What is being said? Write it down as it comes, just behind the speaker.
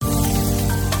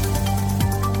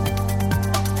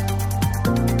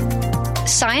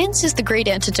Science is the great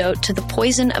antidote to the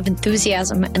poison of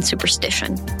enthusiasm and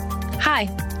superstition. Hi,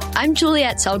 I'm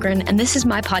Juliette Selgren, and this is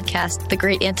my podcast, The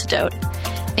Great Antidote,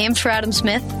 named for Adam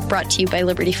Smith, brought to you by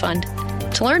Liberty Fund.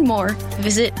 To learn more,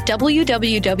 visit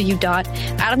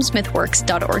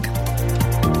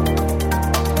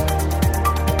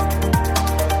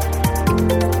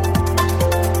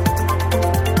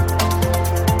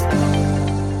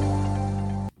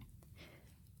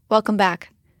Welcome back.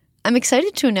 I'm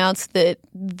excited to announce that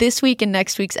this week and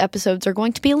next week's episodes are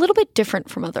going to be a little bit different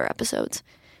from other episodes.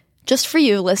 Just for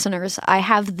you, listeners, I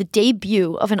have the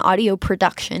debut of an audio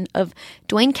production of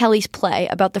Dwayne Kelly's play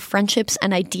about the friendships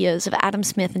and ideas of Adam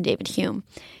Smith and David Hume.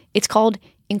 It's called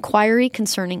Enquiry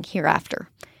Concerning Hereafter.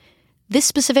 This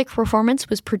specific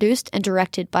performance was produced and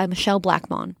directed by Michelle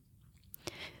Blackmon.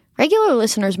 Regular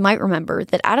listeners might remember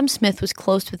that Adam Smith was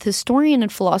close with historian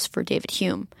and philosopher David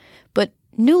Hume, but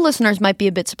new listeners might be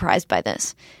a bit surprised by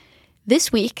this.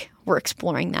 This week, we're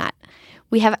exploring that.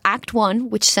 We have Act 1,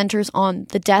 which centers on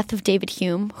the death of David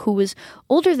Hume, who was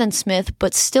older than Smith,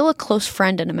 but still a close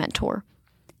friend and a mentor.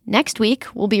 Next week,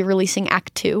 we'll be releasing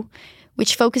Act 2,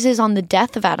 which focuses on the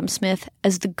death of Adam Smith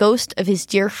as the ghost of his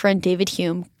dear friend David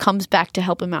Hume comes back to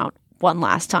help him out one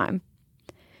last time.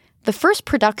 The first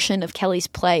production of Kelly's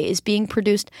play is being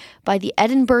produced by the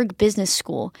Edinburgh Business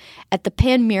School at the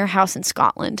Panmure House in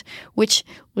Scotland, which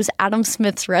was Adam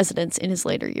Smith's residence in his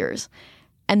later years.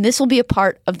 And this will be a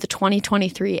part of the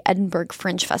 2023 Edinburgh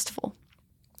Fringe Festival.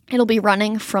 It'll be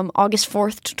running from August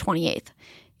 4th to 28th.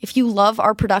 If you love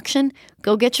our production,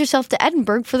 go get yourself to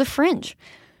Edinburgh for the Fringe.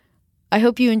 I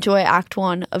hope you enjoy Act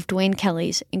 1 of Dwayne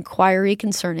Kelly's Enquiry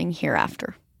Concerning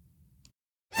Hereafter.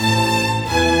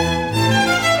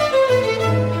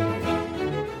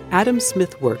 Adam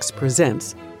Smith Works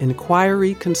presents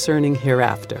Enquiry Concerning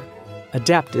Hereafter,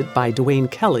 adapted by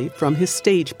Dwayne Kelly from his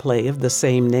stage play of the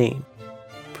same name.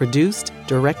 Produced,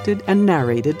 directed, and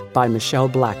narrated by Michelle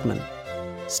Blackmon.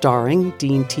 Starring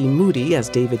Dean T. Moody as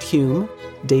David Hume,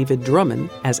 David Drummond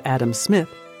as Adam Smith,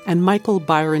 and Michael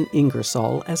Byron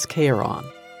Ingersoll as Charon.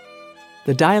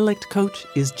 The dialect coach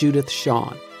is Judith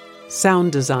Shawn.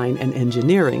 Sound design and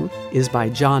engineering is by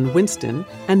John Winston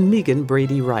and Megan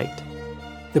Brady Wright.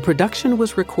 The production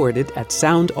was recorded at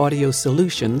Sound Audio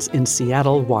Solutions in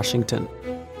Seattle, Washington.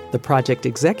 The project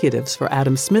executives for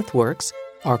Adam Smith Works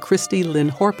are Christy Lynn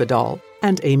Horpedahl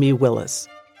and Amy Willis.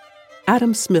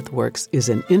 Adam Smith Works is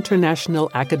an international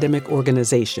academic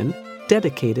organization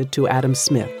dedicated to Adam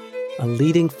Smith, a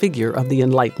leading figure of the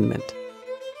Enlightenment.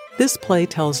 This play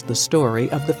tells the story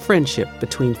of the friendship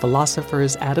between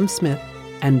philosophers Adam Smith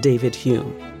and David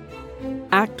Hume.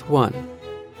 Act 1.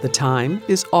 The time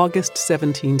is August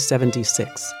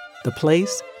 1776. The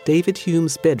place, David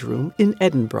Hume's bedroom in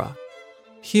Edinburgh.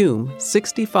 Hume,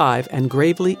 65 and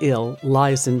gravely ill,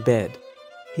 lies in bed.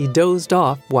 He dozed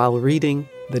off while reading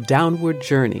The Downward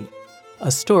Journey,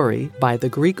 a story by the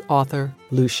Greek author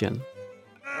Lucian.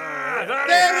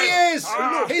 There he is!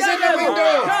 He's in the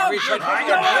window!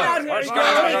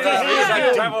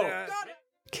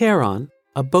 Charon,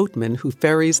 a boatman who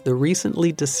ferries the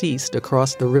recently deceased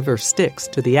across the river Styx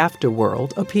to the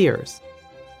afterworld, appears.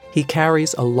 He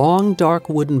carries a long, dark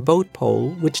wooden boat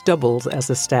pole which doubles as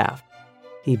a staff.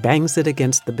 He bangs it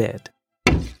against the bed.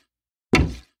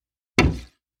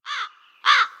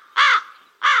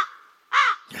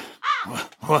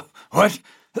 What?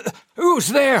 Who's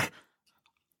there?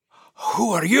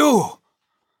 Who are you?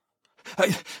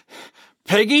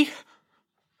 Peggy?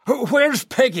 Where's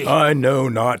Peggy? I know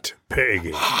not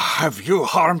Peggy. Have you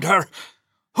harmed her?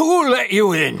 Who let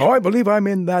you in? I believe I'm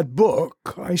in that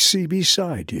book I see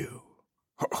beside you.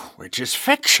 Which is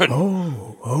fiction.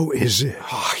 Oh, is it?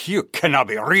 You cannot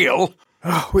be real.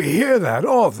 We hear that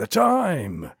all the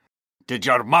time. Did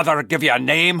your mother give you a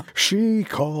name? She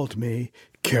called me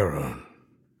Charon.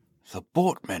 The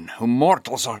boatman whom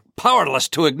mortals are powerless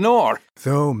to ignore.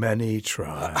 Though many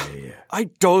try. I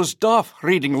dozed off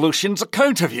reading Lucian's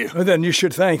account of you. Then you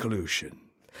should thank Lucian.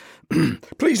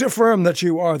 Please affirm that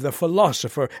you are the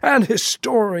philosopher and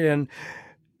historian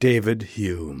David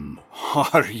Hume.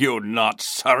 Are you not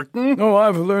certain? Oh,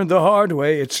 I've learned the hard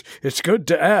way. It's good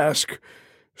to ask.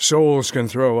 Souls can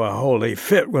throw a holy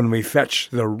fit when we fetch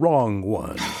the wrong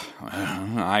one.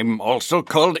 I'm also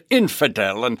called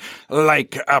infidel, and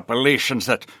like appellations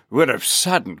that would have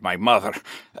saddened my mother.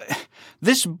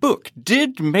 This book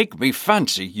did make me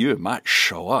fancy you might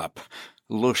show up.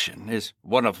 Lucian is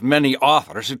one of many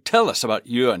authors who tell us about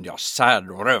you and your sad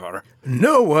river.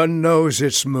 No one knows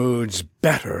its moods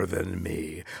better than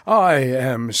me. I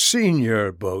am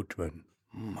senior boatman.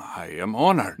 I am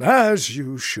honored. As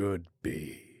you should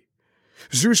be.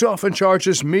 Zeus often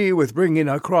charges me with bringing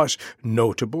across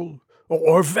notable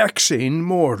or vexing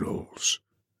mortals.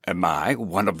 Am I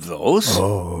one of those?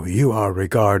 Oh, you are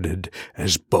regarded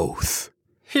as both.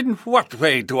 In what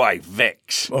way do I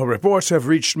vex? Well, reports have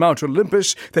reached Mount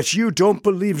Olympus that you don't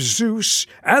believe Zeus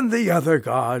and the other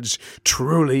gods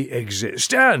truly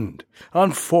exist, and,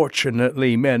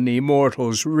 unfortunately, many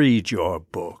mortals read your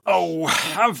book. Oh,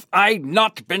 have I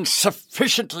not been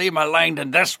sufficiently maligned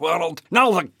in this world?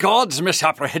 Now the gods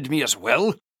misapprehend me as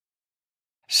well?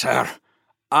 Sir,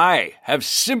 I have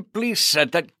simply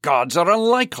said that gods are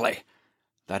unlikely,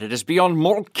 that it is beyond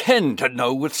mortal ken to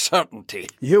know with certainty.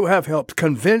 You have helped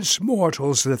convince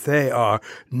mortals that they are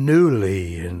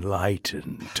newly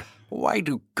enlightened. Why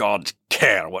do gods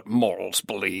care what mortals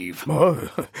believe? Oh,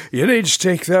 you need to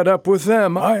take that up with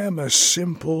them. I am a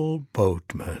simple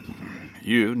boatman.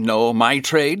 You know my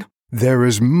trade? There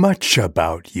is much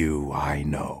about you I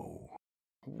know.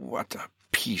 What a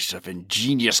piece of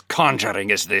ingenious conjuring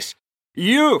is this?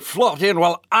 You float in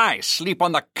while I sleep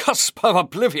on the cusp of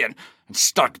oblivion and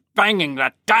start banging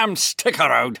that damn stick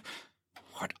around.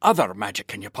 What other magic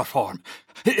can you perform?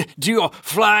 Do you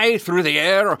fly through the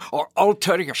air or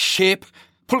alter your shape?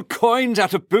 Pull coins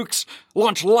out of books?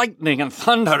 Launch lightning and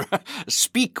thunder?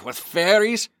 Speak with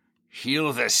fairies?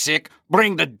 Heal the sick?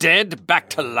 Bring the dead back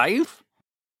to life?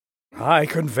 I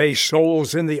convey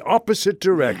souls in the opposite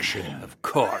direction. Of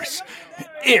course.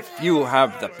 If you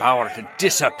have the power to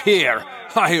disappear,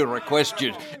 I request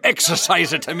you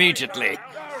exercise it immediately.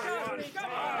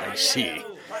 I see.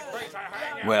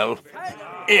 Well,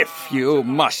 if you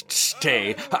must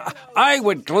stay, I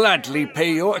would gladly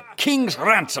pay you a king's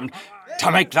ransom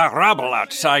to make the rabble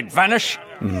outside vanish.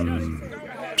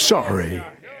 Sorry.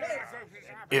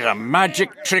 Is a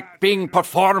magic trick being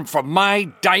performed for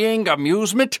my dying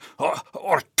amusement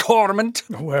or torment?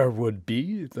 Where would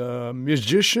be the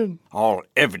musician? All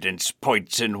evidence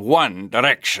points in one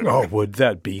direction. Oh, would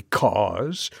that be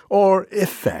cause or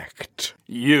effect?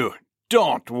 You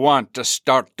don't want to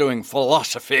start doing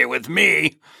philosophy with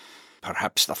me.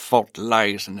 Perhaps the fault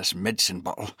lies in this medicine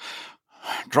bottle.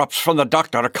 Drops from the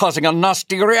doctor are causing a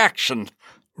nasty reaction.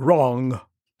 Wrong.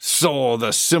 So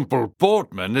the simple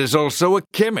boatman is also a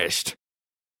chemist.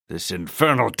 This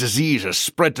infernal disease has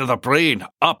spread to the brain,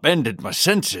 upended my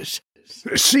senses.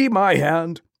 See my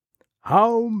hand?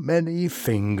 How many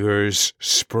fingers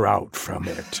sprout from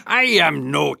it? I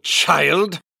am no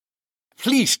child.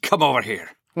 Please come over here.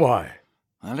 Why?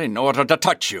 Well, in order to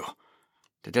touch you.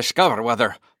 To discover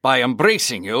whether, by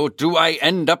embracing you, do I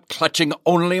end up clutching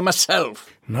only myself.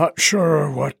 Not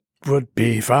sure what would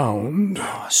be found.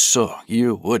 So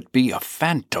you would be a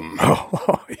phantom.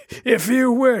 Oh, if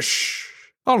you wish.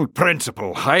 On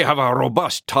principle, I have a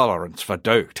robust tolerance for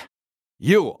doubt.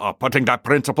 You are putting that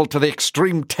principle to the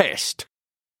extreme test.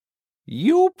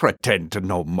 You pretend to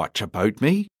know much about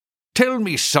me. Tell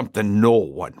me something no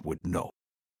one would know.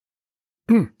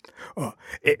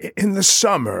 In the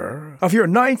summer of your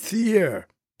 9th year,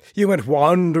 you went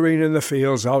wandering in the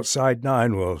fields outside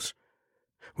Ninewolves.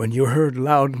 When you heard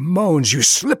loud moans, you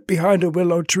slipped behind a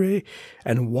willow tree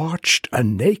and watched a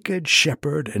naked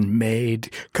shepherd and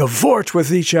maid cavort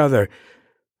with each other.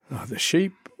 The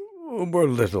sheep were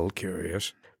little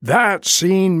curious. That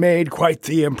scene made quite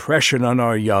the impression on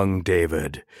our young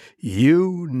David.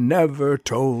 You never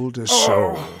told a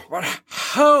soul. But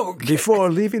how?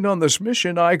 Before leaving on this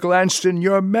mission, I glanced in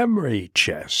your memory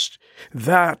chest.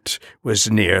 That was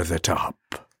near the top.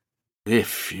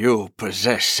 If you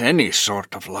possess any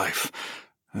sort of life,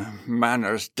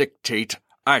 manners dictate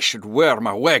I should wear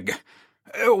my wig.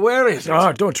 Where is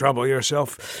it? Don't trouble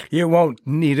yourself. You won't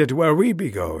need it where we be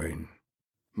going.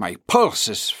 My pulse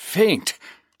is faint.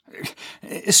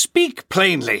 Speak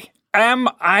plainly. Am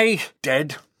I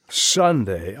dead?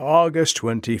 Sunday, August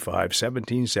 25,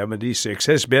 1776,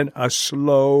 has been a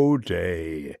slow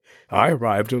day. I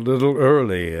arrived a little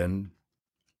early, and...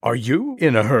 Are you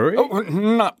in a hurry? Oh,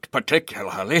 not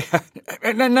particularly.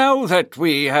 Now that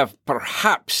we have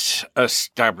perhaps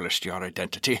established your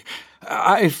identity,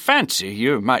 I fancy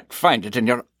you might find it in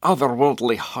your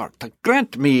otherworldly heart to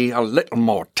grant me a little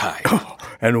more time. Oh,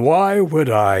 and why would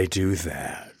I do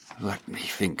that? Let me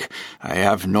think. I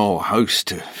have no house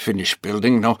to finish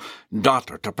building, no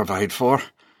daughter to provide for.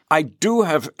 I do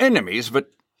have enemies,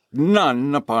 but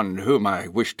none upon whom I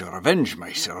wish to revenge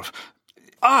myself.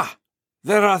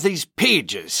 There are these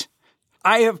pages.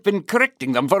 I have been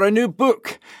correcting them for a new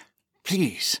book.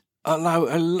 Please, allow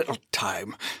a little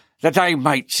time, that I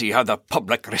might see how the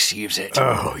public receives it.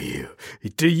 Oh,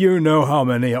 do you know how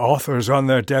many authors on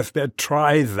their deathbed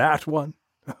try that one?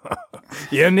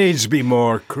 You needs be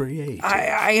more creative.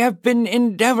 I have been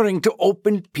endeavouring to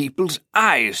open people's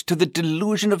eyes to the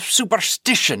delusion of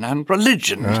superstition and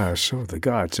religion. So the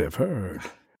gods have heard.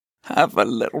 Have a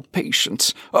little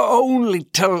patience, only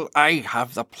till I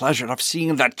have the pleasure of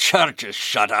seeing the churches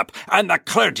shut up and the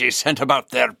clergy sent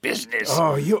about their business.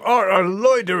 Oh, you are a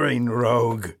loitering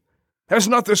rogue. Has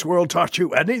not this world taught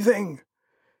you anything?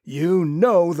 You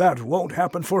know that won't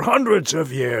happen for hundreds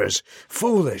of years.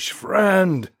 Foolish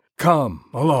friend. Come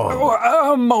along.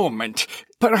 Oh, a moment.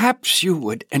 Perhaps you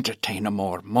would entertain a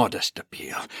more modest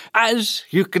appeal. As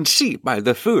you can see by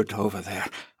the food over there,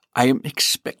 I am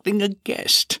expecting a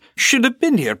guest. Should have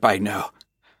been here by now.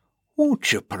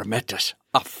 Won't you permit us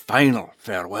a final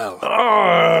farewell?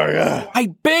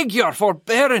 I beg your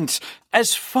forbearance.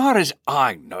 As far as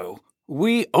I know,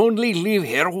 we only leave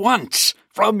here once.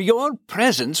 From your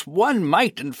presence, one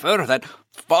might infer that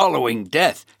following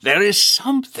death, there is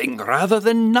something rather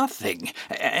than nothing.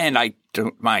 And I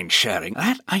don't mind sharing.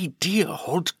 That idea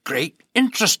holds great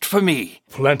interest for me.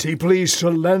 Plenty pleased to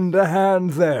lend a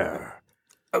hand there.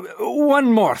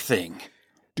 One more thing.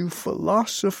 Do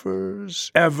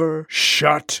philosophers ever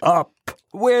shut up?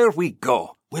 Where we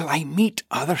go, will I meet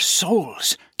other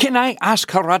souls? Can I ask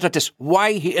Herodotus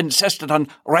why he insisted on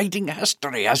writing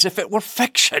history as if it were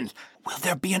fiction? Will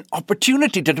there be an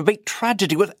opportunity to debate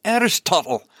tragedy with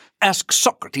Aristotle? Ask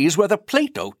Socrates whether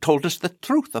Plato told us the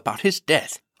truth about his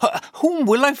death. Whom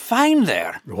will I find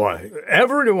there? Why,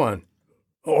 everyone.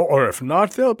 Or if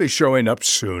not, they'll be showing up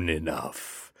soon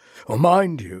enough. Oh,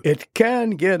 mind you, it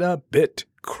can get a bit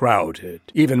crowded,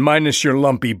 even minus your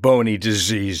lumpy, bony,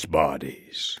 diseased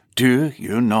bodies. Do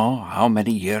you know how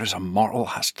many years a mortal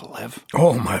has to live?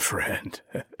 Oh, my friend,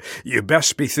 you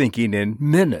best be thinking in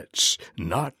minutes,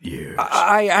 not years.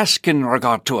 I ask in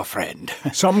regard to a friend.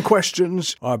 Some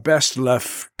questions are best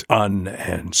left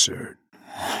unanswered.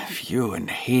 If you and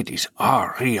Hades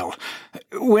are real,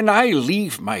 when I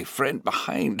leave my friend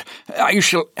behind, I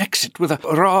shall exit with a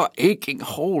raw, aching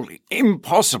hole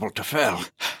impossible to fill.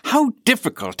 How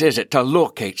difficult is it to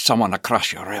locate someone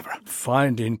across your river?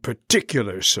 Finding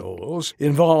particular souls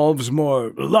involves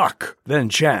more luck than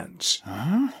chance.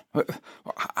 Huh?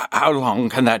 How long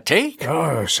can that take?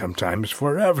 Oh, sometimes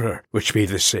forever, which be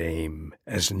the same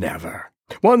as never.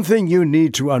 One thing you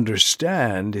need to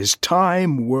understand is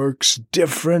time works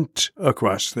different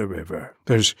across the river.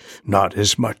 There's not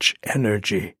as much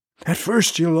energy. At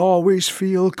first you'll always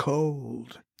feel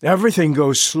cold. Everything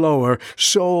goes slower.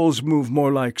 Souls move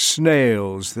more like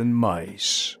snails than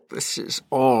mice. This is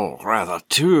all rather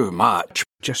too much.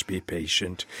 Just be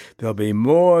patient. There'll be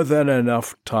more than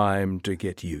enough time to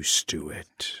get used to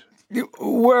it.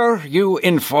 Were you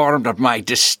informed of my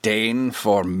disdain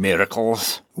for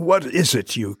miracles? What is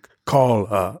it you call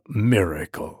a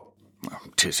miracle?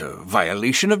 'Tis a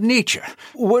violation of nature.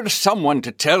 Were someone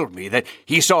to tell me that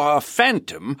he saw a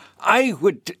phantom, I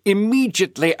would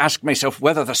immediately ask myself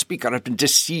whether the speaker had been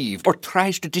deceived or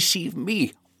tries to deceive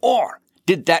me, or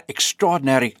did that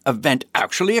extraordinary event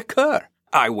actually occur?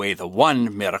 I weigh the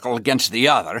one miracle against the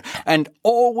other, and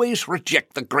always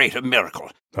reject the greater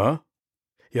miracle. Huh?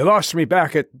 You lost me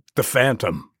back at the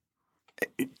phantom.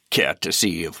 Care to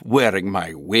see if wearing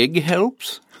my wig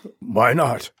helps? Why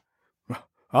not?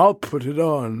 I'll put it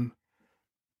on.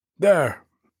 There.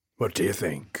 What do you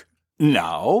think?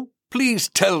 Now, please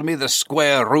tell me the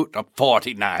square root of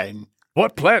 49.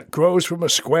 What plant grows from a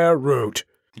square root?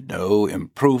 No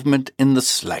improvement in the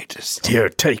slightest. Here,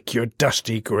 take your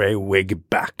dusty grey wig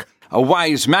back. A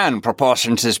wise man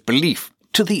proportions his belief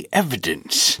to the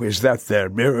evidence. Is that their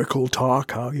miracle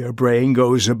talk, how your brain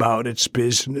goes about its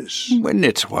business? When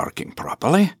it's working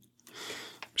properly.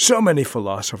 So many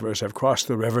philosophers have crossed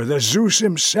the river that Zeus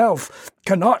himself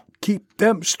cannot keep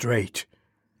them straight.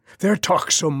 Their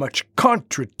talk so much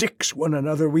contradicts one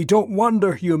another, we don't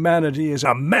wonder humanity is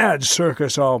a mad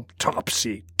circus all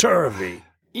topsy-turvy.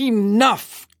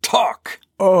 Enough talk!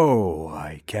 Oh,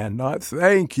 I cannot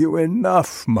thank you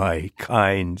enough, my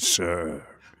kind sir.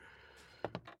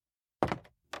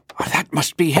 Oh, that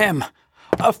must be him.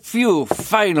 A few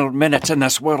final minutes in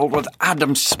this world with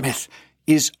Adam Smith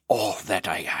is all that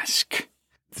I ask.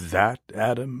 That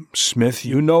Adam Smith,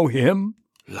 you know him?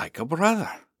 Like a brother.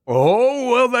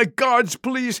 Oh, will the gods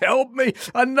please help me?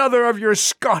 Another of your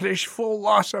Scottish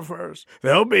philosophers.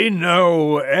 There'll be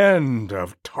no end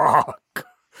of talk.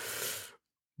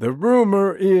 The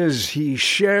rumor is he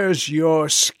shares your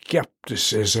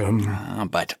skepticism.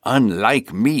 But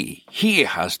unlike me, he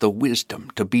has the wisdom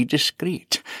to be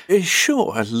discreet.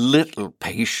 Show a little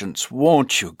patience,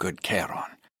 won't you, good Charon?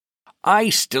 I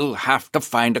still have to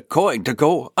find a coin to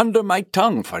go under my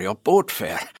tongue for your boat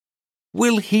fare.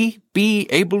 Will he be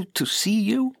able to see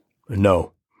you?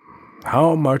 No.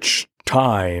 How much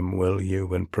time will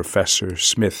you and Professor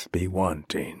Smith be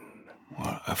wanting?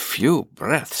 Well, a few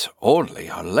breaths only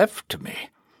are left to me.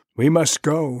 We must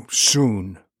go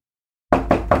soon.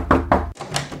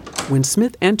 When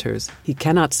Smith enters, he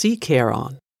cannot see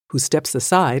Charon, who steps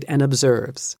aside and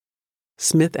observes.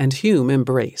 Smith and Hume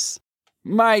embrace.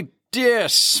 My dear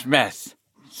Smith,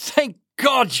 thank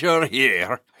God you're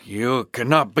here. You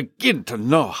cannot begin to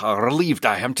know how relieved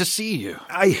I am to see you.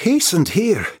 I hastened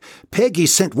here. Peggy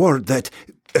sent word that,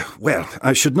 well,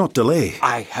 I should not delay.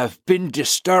 I have been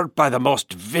disturbed by the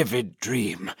most vivid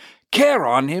dream.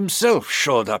 Charon himself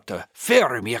showed up to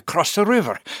ferry me across the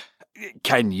river.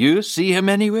 Can you see him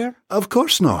anywhere? Of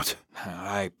course not.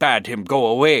 I bade him go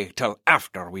away till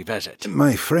after we visit.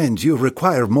 My friend, you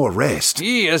require more rest.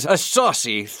 He is a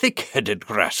saucy, thick-headed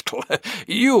rascal.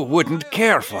 You wouldn't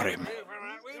care for him.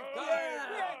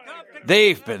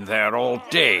 They've been there all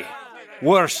day.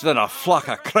 Worse than a flock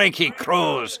of cranky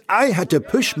crows. I had to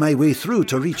push my way through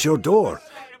to reach your door.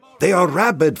 They are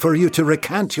rabid for you to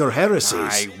recant your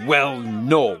heresies. I well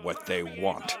know what they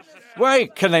want. Why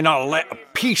can they not let a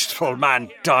peaceful man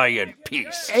die in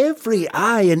peace? Every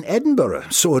eye in Edinburgh,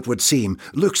 so it would seem,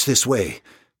 looks this way.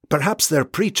 Perhaps their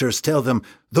preachers tell them,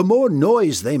 the more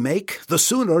noise they make, the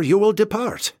sooner you will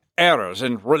depart. Errors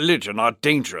in religion are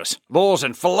dangerous. Those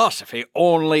in philosophy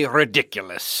only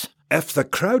ridiculous. If the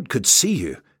crowd could see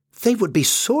you, they would be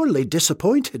sorely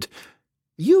disappointed.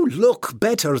 You look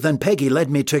better than Peggy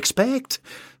led me to expect.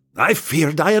 I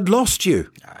feared I had lost you.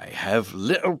 I have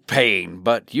little pain,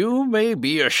 but you may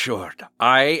be assured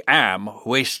I am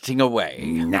wasting away.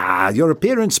 Nah, your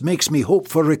appearance makes me hope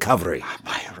for recovery.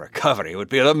 My recovery would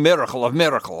be the miracle of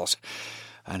miracles.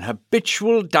 An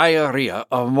habitual diarrhea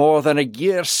of more than a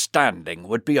year's standing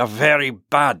would be a very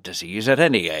bad disease at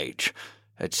any age.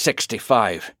 At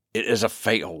 65, it is a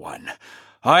fatal one.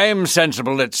 I'm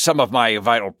sensible that some of my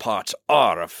vital parts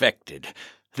are affected.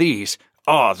 These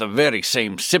are the very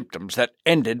same symptoms that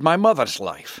ended my mother's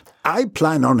life. I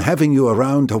plan on having you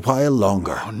around a while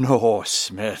longer. Oh, no,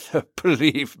 Smith,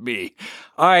 believe me.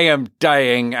 I am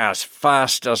dying as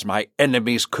fast as my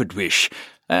enemies could wish,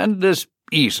 and as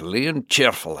easily and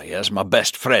cheerfully as my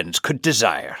best friends could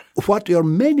desire. What your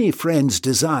many friends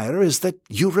desire is that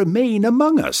you remain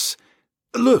among us.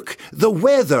 Look, the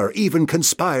weather even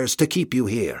conspires to keep you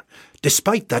here.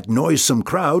 Despite that noisome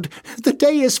crowd, the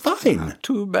day is fine.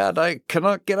 Too bad I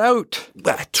cannot get out.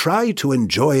 Try to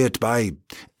enjoy it by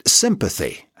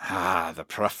sympathy. The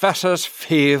professor's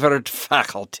favoured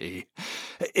faculty.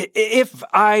 If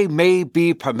I may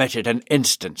be permitted an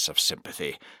instance of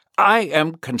sympathy, I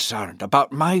am concerned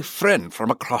about my friend from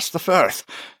across the firth.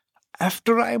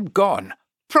 After I am gone,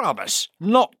 promise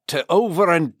not to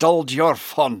overindulge your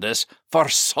fondness for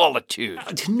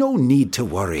solitude. No need to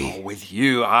worry. With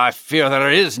you, I fear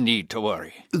there is need to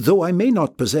worry. Though I may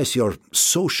not possess your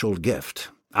social gift,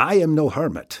 I am no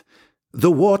hermit.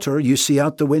 The water you see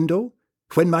out the window,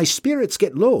 when my spirits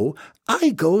get low,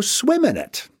 I go swim in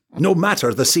it, no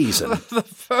matter the season. The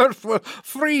firth will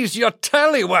freeze your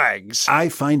tallywags. I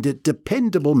find it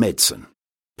dependable medicine.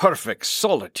 Perfect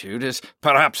solitude is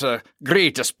perhaps the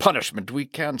greatest punishment we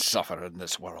can suffer in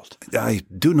this world. I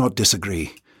do not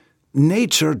disagree.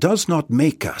 Nature does not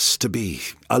make us to be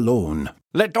alone.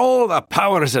 Let all the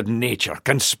powers of nature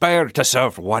conspire to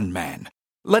serve one man.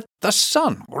 Let the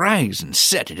sun rise and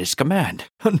set at his command.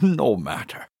 No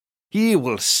matter. He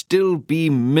will still be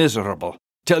miserable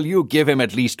till you give him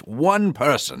at least one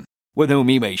person with whom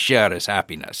he may share his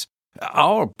happiness.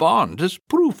 Our bond has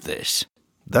proved this.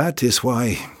 That is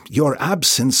why your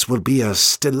absence will be a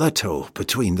stiletto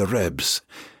between the ribs.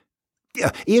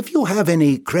 If you have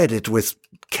any credit with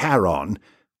Charon,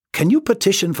 can you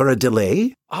petition for a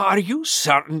delay? Are you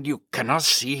certain you cannot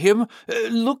see him?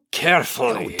 Look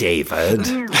carefully. Oh, David.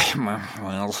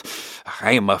 Well,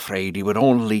 I'm afraid he would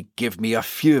only give me a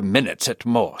few minutes at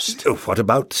most. What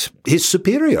about his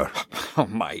superior?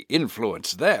 My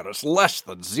influence there is less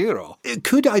than zero.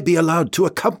 Could I be allowed to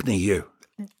accompany you?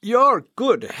 Your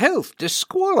good health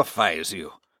disqualifies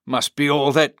you. Must be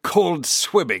all that cold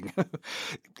swimming.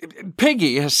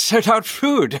 Peggy has set out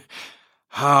food.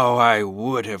 How I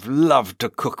would have loved to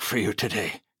cook for you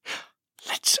today.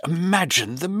 Let's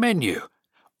imagine the menu.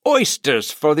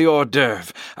 Oysters for the hors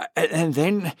d'oeuvre. And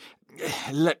then,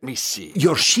 let me see.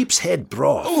 Your sheep's head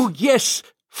broth. Oh, yes,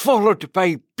 followed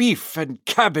by beef and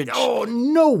cabbage. Oh,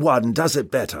 no one does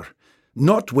it better.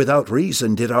 Not without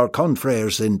reason did our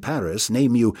confrères in Paris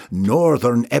name you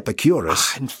Northern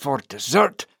Epicurus. And for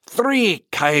dessert, 3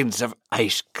 kinds of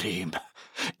ice cream,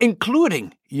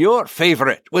 including your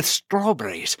favourite with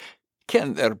strawberries.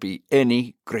 can there be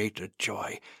any greater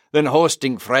joy than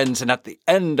hosting friends and at the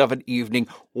end of an evening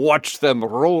watch them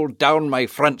roll down my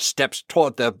front steps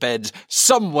toward their beds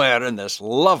somewhere in this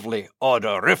lovely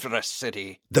odoriferous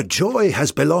city? The joy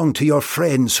has belonged to your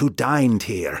friends who dined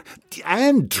here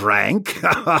and drank.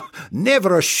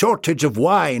 Never a shortage of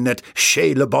wine at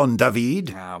Chez Le Bon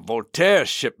David. Voltaire's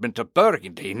shipment to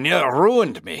Burgundy near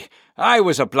ruined me. I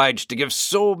was obliged to give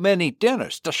so many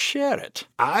dinners to share it.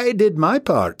 I did my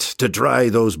part to dry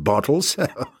those bottles.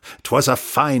 'Twas a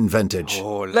fine vintage.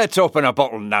 Oh, let's open a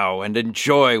bottle now and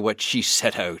enjoy what she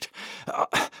set out.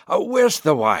 Where's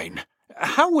the wine?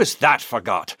 How was that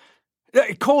forgot?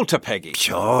 Call to Peggy.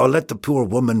 Oh, let the poor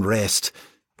woman rest.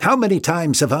 How many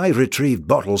times have I retrieved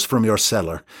bottles from your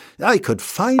cellar? I could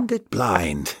find it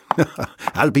blind.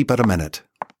 I'll be but a minute.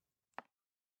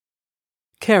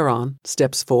 Charon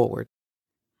steps forward.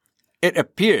 It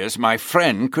appears my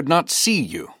friend could not see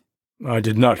you. I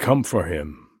did not come for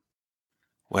him.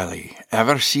 Will he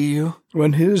ever see you?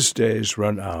 When his days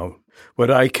run out,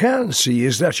 what I can see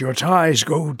is that your ties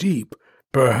go deep.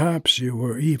 Perhaps you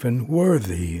were even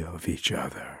worthy of each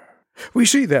other. We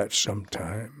see that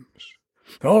sometimes.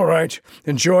 All right,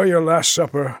 enjoy your last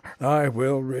supper. I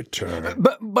will return.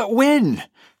 But when?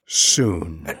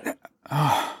 Soon.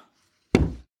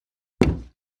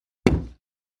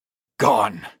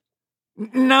 Gone.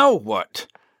 Now what?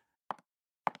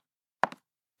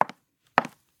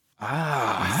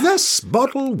 This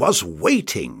bottle was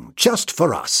waiting just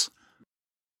for us.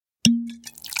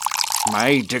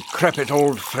 My decrepit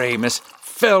old frame is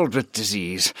filled with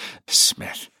disease.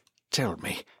 Smith, tell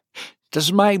me,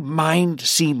 does my mind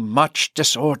seem much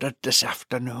disordered this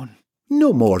afternoon?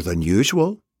 No more than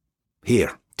usual.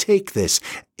 Here, take this.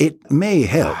 It may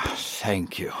help.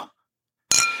 Thank you.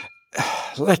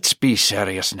 Let's be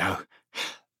serious now.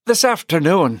 This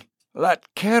afternoon, that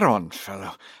Charon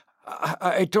fellow,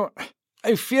 I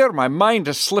fear my mind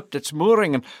has slipped its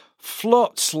mooring and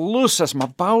floats loose as my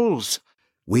bowels.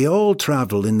 We all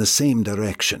travel in the same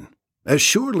direction, as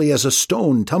surely as a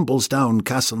stone tumbles down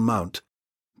Castle Mount.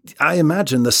 I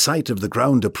imagine the sight of the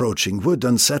ground approaching would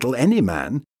unsettle any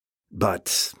man.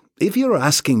 But if you're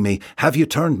asking me, have you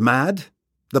turned mad?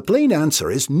 The plain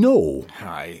answer is no.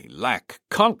 I lack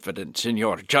confidence in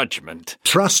your judgment.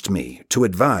 Trust me to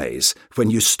advise when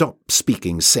you stop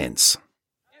speaking sense.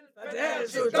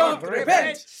 Infidels who don't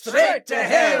repent, straight to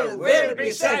hell will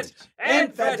be sent.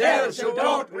 Infidels who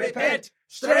don't repent,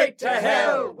 straight to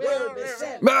hell will be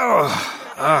sent.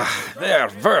 Their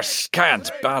verse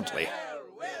scans badly.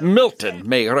 Milton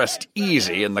may rest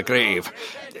easy in the grave.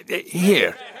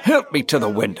 Here, help me to the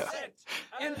window.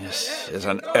 This is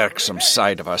an irksome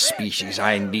side of our species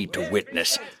I need to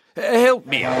witness. Help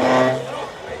me out.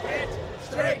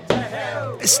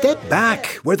 Step back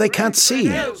where they can't see.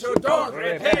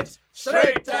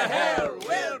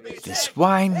 This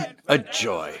wine, a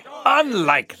joy.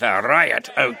 Unlike the riot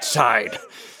outside.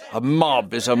 A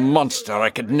mob is a monster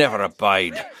I could never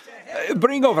abide.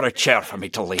 Bring over a chair for me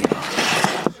to lean on.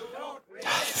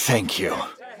 Thank you.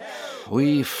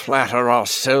 We flatter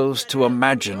ourselves to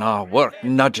imagine our work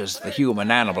nudges the human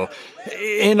animal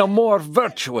in a more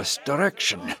virtuous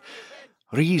direction.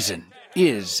 Reason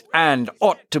is and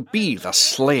ought to be the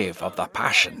slave of the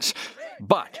passions.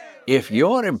 But if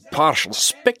your impartial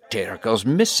spectator goes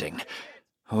missing,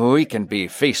 we can be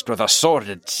faced with a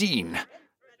sordid scene.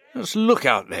 Just look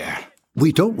out there.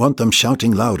 We don't want them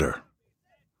shouting louder.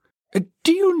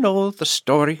 Do you know the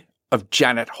story of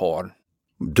Janet Horne?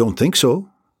 Don't think so.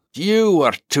 You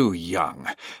were too young.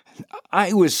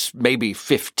 I was maybe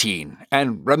 15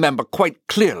 and remember quite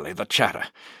clearly the chatter.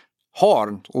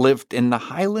 Horne lived in the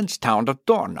Highlands town of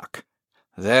Dornoch.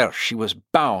 There she was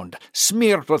bound,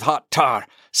 smeared with hot tar,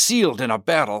 sealed in a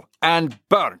barrel, and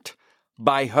burnt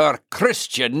by her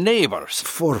Christian neighbours.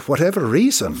 For whatever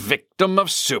reason. Victim of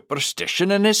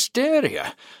superstition and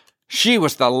hysteria. She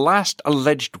was the last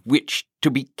alleged witch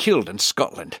to be killed in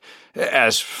Scotland,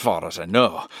 as far as I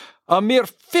know. A mere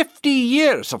 50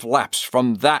 years have lapsed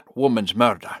from that woman's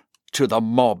murder to the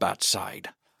mob outside.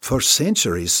 For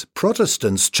centuries,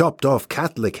 Protestants chopped off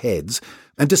Catholic heads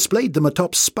and displayed them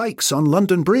atop spikes on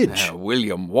London Bridge.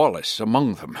 William Wallace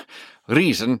among them.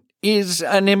 Reason is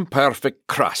an imperfect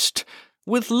crust.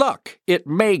 With luck, it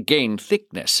may gain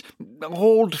thickness,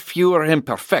 hold fewer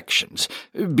imperfections,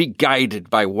 be guided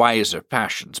by wiser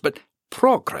passions, but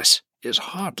progress is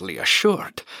hardly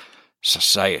assured.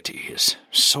 Society is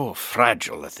so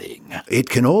fragile a thing. It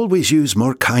can always use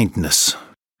more kindness.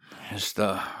 Is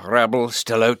the rebel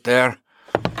still out there?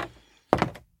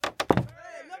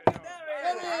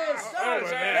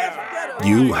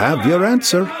 You have your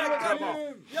answer.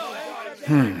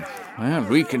 Well,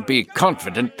 we can be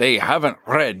confident they haven't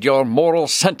read your moral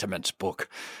sentiments book.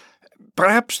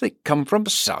 Perhaps they come from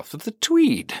south of the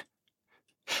Tweed.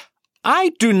 I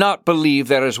do not believe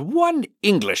there is one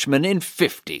Englishman in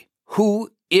 50 who,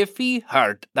 if he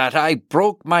heard that I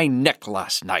broke my neck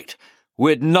last night,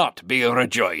 would not be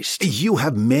rejoiced. You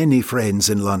have many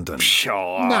friends in London.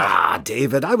 Sure. Nah,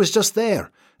 David, I was just there.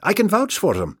 I can vouch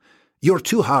for them. You're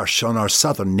too harsh on our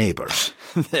southern neighbours.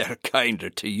 They're kinder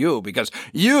to you because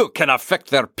you can affect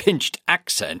their pinched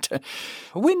accent.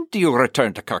 When do you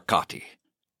return to Kirkcaldy?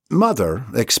 Mother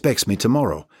expects me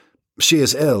tomorrow. She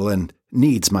is ill and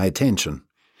needs my attention.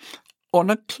 On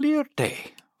a clear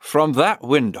day, from that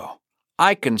window,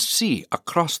 I can see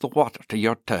across the water to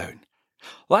your town.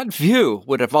 That view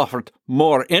would have offered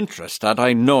more interest had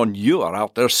I known you were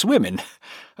out there swimming.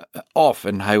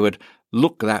 Often I would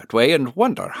look that way and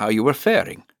wonder how you were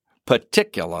faring,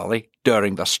 particularly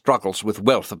during the struggles with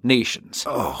wealth of nations.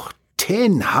 Oh,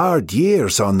 10 hard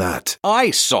years on that.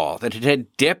 I saw that it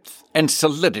had depth and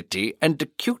solidity and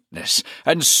acuteness,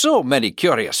 and so many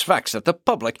curious facts that the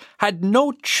public had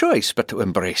no choice but to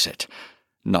embrace it.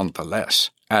 Nonetheless,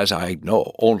 as I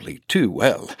know only too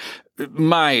well,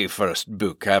 my first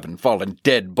book having fallen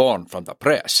dead born from the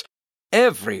press,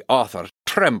 every author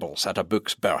trembles at a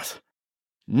book's birth.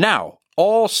 Now,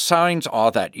 all signs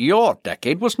are that your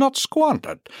decade was not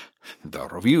squandered. The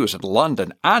reviews in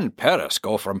London and Paris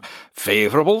go from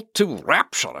favourable to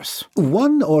rapturous.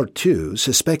 One or two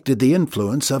suspected the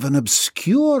influence of an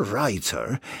obscure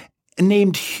writer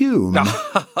named Hume.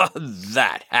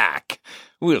 That hack.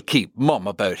 We'll keep mum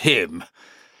about him.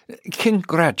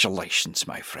 Congratulations,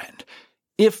 my friend.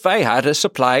 If I had a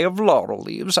supply of laurel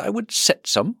leaves, I would set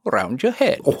some round your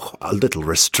head. Oh, a little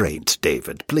restraint,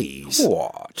 David, please.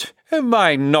 What? Am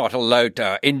I not allowed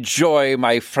to enjoy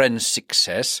my friend's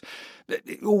success?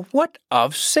 What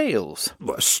of sales?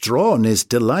 Strawn is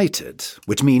delighted,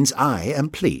 which means I am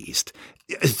pleased.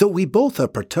 Though we both are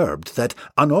perturbed that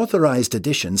unauthorized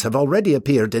editions have already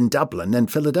appeared in Dublin and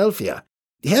Philadelphia.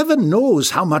 Heaven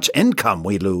knows how much income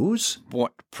we lose.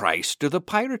 What price do the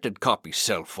pirated copies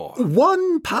sell for?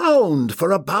 £1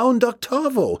 for a bound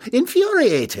octavo.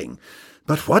 Infuriating.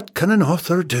 But what can an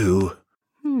author do?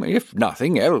 If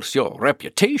nothing else, your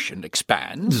reputation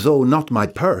expands. Though not my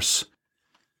purse.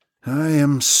 I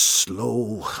am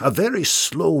slow, a very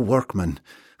slow workman,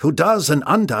 who does and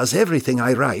undoes everything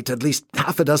I write at least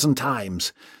half a dozen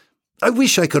times. I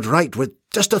wish I could write with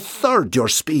just a third your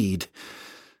speed.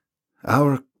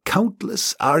 Our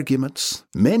countless arguments,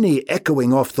 many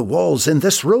echoing off the walls in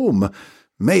this room,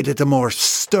 made it a more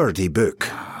sturdy book.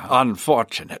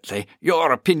 Unfortunately,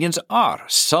 your opinions are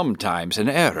sometimes in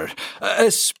error,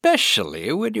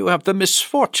 especially when you have the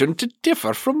misfortune to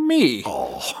differ from me.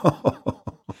 Oh.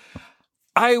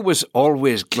 I was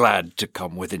always glad to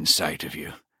come within sight of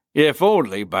you, if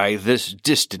only by this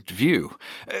distant view.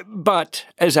 But,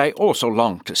 as I also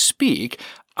long to speak,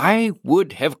 I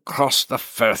would have crossed the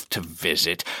firth to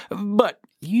visit, but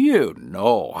you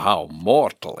know how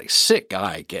mortally sick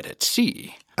I get at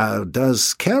sea.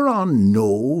 Does Charon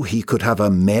know he could have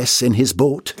a mess in his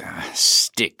boat?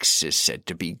 Styx is said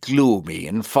to be gloomy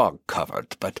and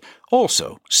fog-covered, but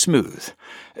also smooth.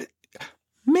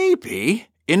 Maybe,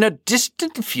 in a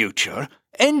distant future,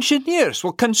 engineers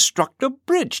will construct a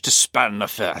bridge to span the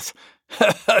firth.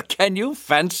 Can you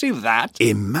fancy that?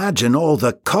 Imagine all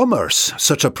the commerce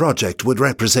such a project would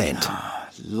represent.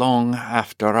 Long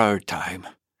after our time.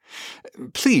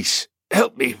 Please,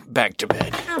 help me back to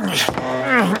bed.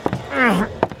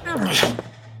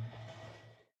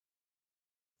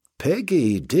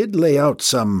 Peggy did lay out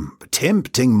some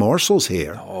tempting morsels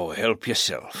here. Oh, help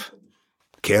yourself.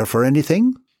 Care for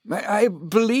anything? I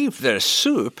believe there's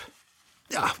soup.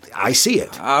 I see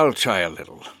it. I'll try a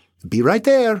little. Be right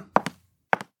there.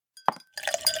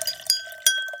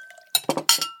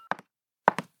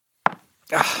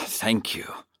 Thank you.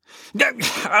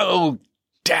 Oh,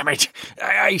 damn it.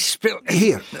 I spilled...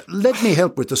 Here, let me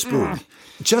help with the spoon.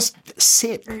 Just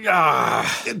sit.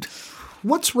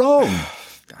 What's wrong?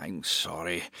 I'm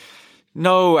sorry.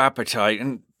 No appetite,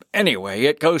 and anyway,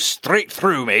 it goes straight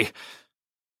through me.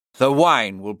 The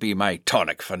wine will be my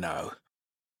tonic for now.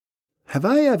 Have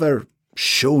I ever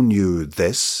shown you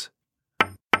this?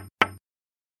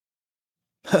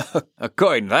 A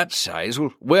coin that size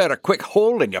will wear a quick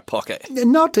hole in your pocket.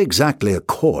 Not exactly a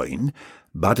coin,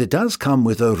 but it does come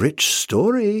with a rich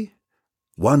story.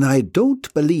 One I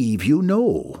don't believe you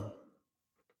know.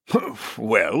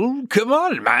 Well, come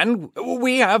on, man.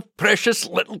 We have precious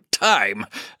little time.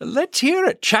 Let's hear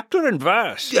it, chapter and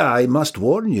verse. I must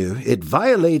warn you, it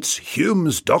violates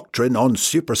Hume's doctrine on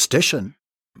superstition.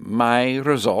 My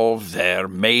resolve there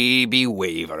may be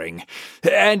wavering,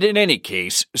 and in any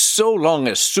case, so long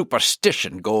as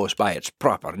superstition goes by its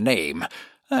proper name,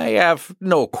 I have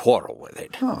no quarrel with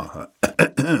it.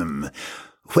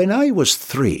 When I was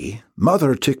 3,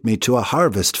 Mother took me to a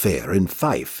harvest fair in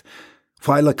Fife.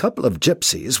 While a couple of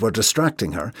gypsies were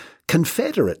distracting her,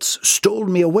 Confederates stole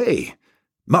me away.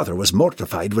 Mother was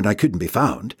mortified when I couldn't be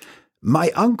found.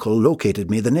 My uncle located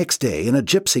me the next day in a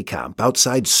gypsy camp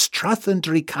outside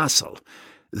Strathentry Castle.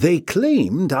 They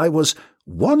claimed I was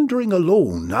wandering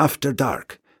alone after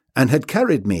dark and had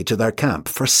carried me to their camp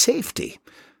for safety.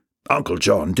 Uncle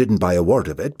John didn't buy a word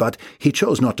of it, but he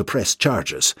chose not to press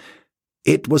charges.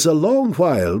 It was a long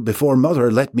while before Mother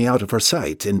let me out of her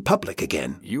sight in public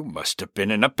again. You must have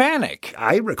been in a panic.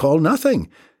 I recall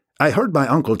nothing. I heard my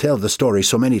uncle tell the story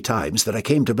so many times that I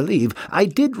came to believe I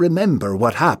did remember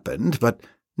what happened, but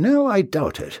now I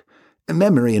doubt it.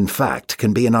 Memory, in fact,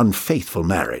 can be an unfaithful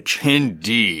marriage.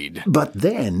 Indeed. But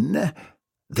then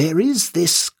there is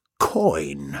this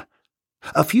coin.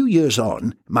 A few years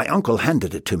on, my uncle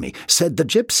handed it to me, said the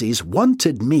gypsies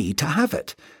wanted me to have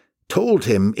it. Told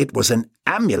him it was an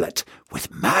amulet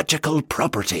with magical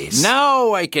properties.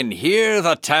 Now I can hear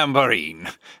the tambourine.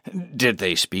 Did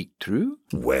they speak true?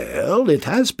 Well, it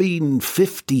has been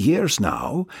 50 years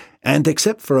now, and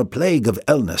except for a plague of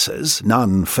illnesses,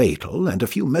 none fatal, and a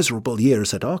few miserable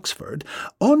years at Oxford,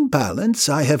 on balance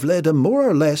I have led a more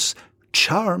or less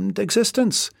charmed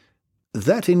existence.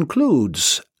 That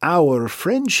includes our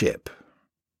friendship.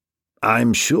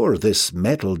 I'm sure this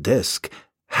metal disc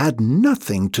had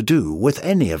nothing to do with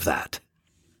any of that.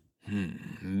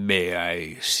 May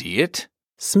I see it?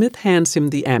 Smith hands him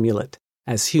the amulet.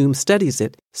 As Hume studies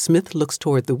it, Smith looks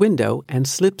toward the window and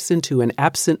slips into an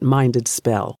absent-minded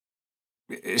spell.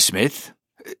 Smith?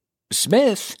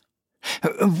 Smith?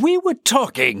 We were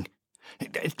talking.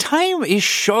 Time is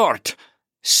short.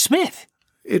 Smith?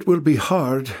 It will be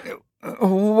hard.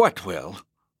 What will?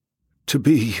 To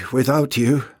be without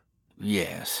you.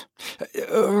 Yes.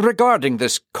 Regarding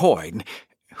this coin,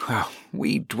 well,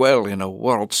 we dwell in a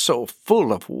world so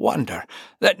full of wonder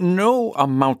that no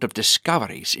amount of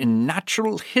discoveries in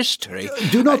natural history...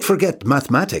 Do not forget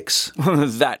mathematics.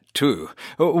 That, too,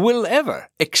 will ever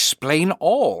explain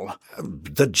all.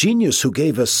 The genius who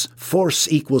gave us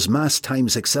force equals mass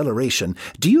times acceleration,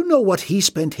 do you know what he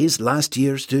spent his last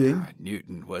years doing?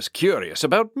 Newton was curious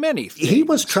about many things. He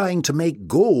was trying to make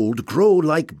gold grow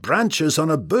like branches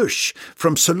on a bush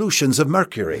from solutions of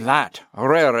mercury. That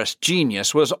rarest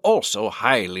genius was also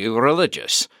highly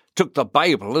religious, took the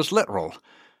Bible as literal.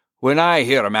 When I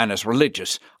hear a man is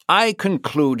religious, I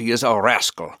conclude he is a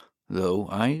rascal, though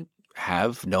I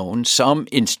have known some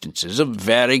instances of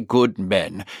very good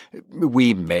men,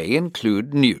 we may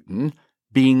include Newton,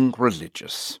 being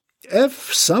religious.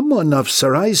 If someone of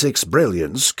Sir Isaac's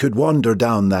brilliance could wander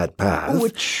down that path...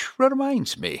 Which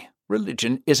reminds me,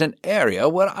 religion is an area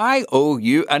where I owe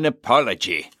you an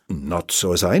apology. Not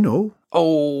so as I know.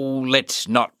 Oh, let's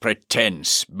not pretend,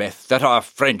 Smith, that our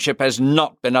friendship has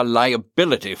not been a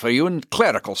liability for you in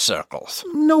clerical circles.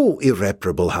 No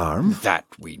irreparable harm. That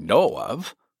we know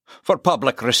of. For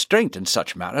public restraint in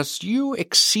such matters, you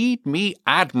exceed me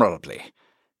admirably.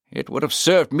 It would have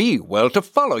served me well to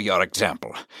follow your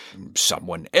example.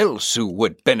 Someone else who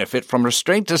would benefit from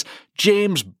restraint is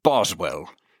James Boswell.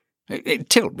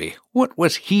 Tell me, what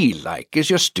was he like as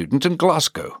your student in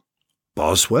Glasgow?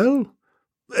 Boswell?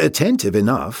 Attentive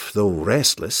enough, though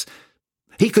restless.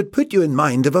 He could put you in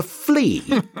mind of a flea.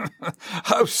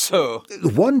 How so?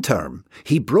 One term,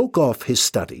 he broke off his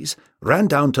studies, ran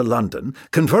down to London,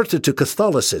 converted to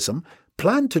Catholicism,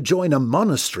 planned to join a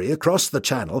monastery across the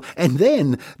Channel, and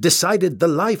then decided the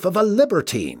life of a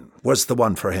libertine was the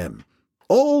one for him.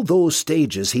 All those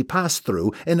stages he passed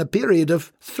through in a period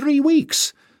of 3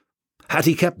 weeks. Had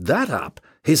he kept that up,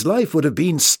 his life would have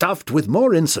been stuffed with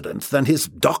more incidents than his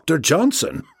Dr.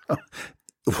 Johnson.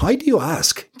 Why do you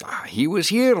ask? He was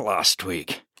here last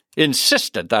week.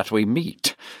 Insisted that we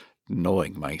meet.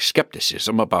 Knowing my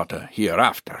skepticism about a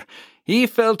hereafter, he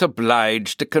felt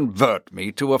obliged to convert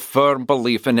me to a firm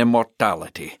belief in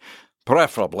immortality,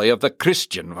 preferably of the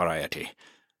Christian variety.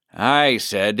 I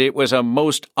said it was a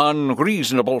most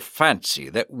unreasonable fancy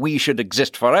that we should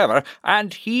exist forever,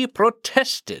 and he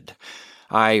protested.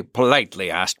 I politely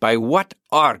asked by what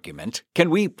argument can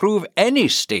we prove any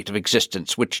state of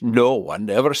existence which no one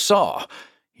ever saw.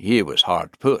 He was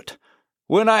hard put.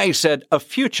 When I said a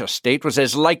future state was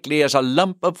as likely as a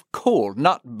lump of coal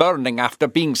not burning after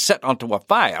being set onto a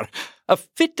fire, a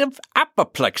fit of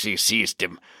apoplexy seized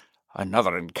him.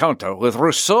 Another encounter with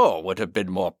Rousseau would have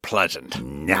been more pleasant.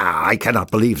 Nah, I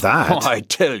cannot believe that. I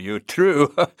tell you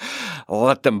true.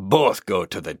 Let them both go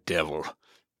to the devil.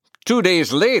 2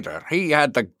 days later, he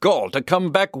had the gall to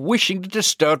come back wishing to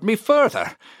disturb me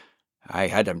further. I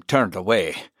had him turned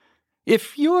away.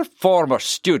 If your former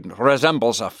student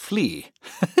resembles a flea,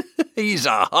 he's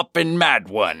a hopping mad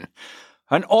one.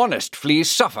 An honest flea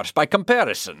suffers by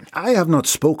comparison. I have not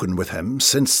spoken with him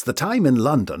since the time in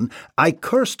London I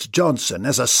cursed Johnson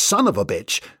as a son of a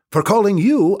bitch for calling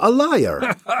you a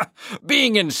liar.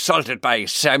 Being insulted by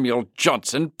Samuel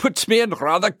Johnson puts me in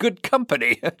rather good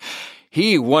company.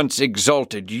 He once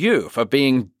exalted you for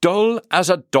being dull as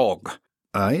a dog.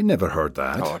 I never heard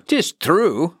that. Oh, 'tis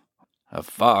true. A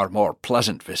far more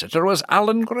pleasant visitor was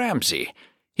Alan Ramsay.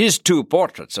 His 2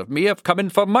 portraits of me have come in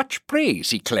for much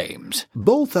praise, he claims.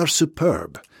 Both are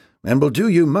superb, and will do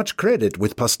you much credit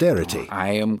with posterity.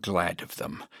 I am glad of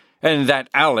them, and that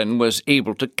Alan was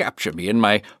able to capture me in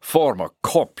my former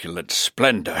corpulent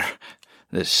splendour.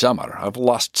 This summer I've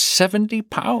lost 70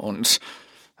 pounds.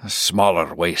 A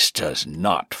smaller waist does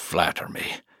not flatter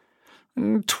me.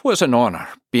 'Twas an honour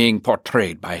being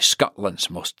portrayed by Scotland's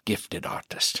most gifted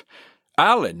artist.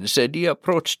 Alan said he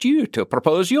approached you to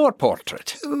propose your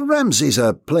portrait. Ramsay's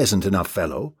a pleasant enough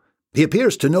fellow. He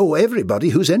appears to know everybody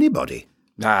who's anybody.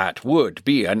 That would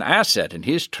be an asset in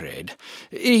his trade.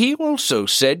 He also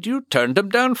said you turned him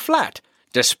down flat,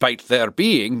 despite there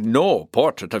being no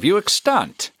portrait of you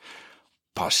extant.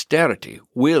 Posterity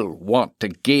will want to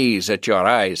gaze at your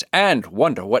eyes and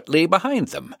wonder what lay behind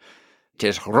them.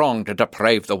 'Tis wrong to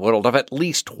deprive the world of at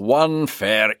least one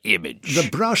fair image. The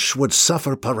brush would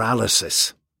suffer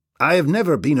paralysis. I have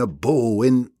never been a beau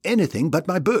in anything but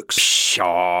my books.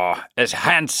 Pshaw, as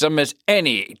handsome as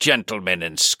any gentleman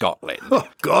in Scotland. Oh,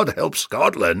 God help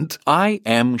Scotland. I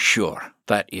am sure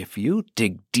that if you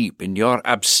dig deep in your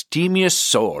abstemious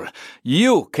soul,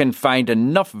 you can find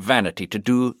enough vanity to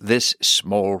do this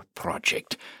small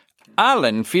project.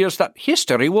 Alan fears that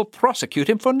history will prosecute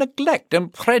him for neglect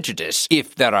and prejudice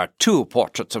if there are 2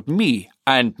 portraits of me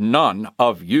and none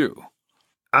of you.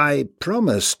 I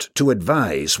promised to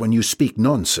advise when you speak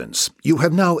nonsense. You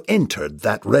have now entered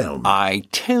that realm. I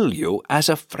tell you as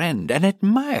a friend and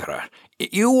admirer,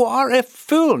 you are a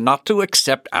fool not to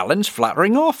accept Alan's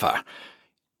flattering offer.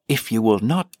 If you will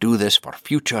not do this for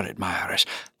future admirers,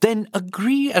 then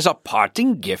agree as a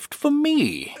parting gift for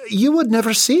me. You would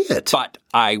never see it. But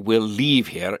I will leave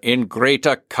here in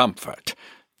greater comfort.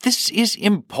 This is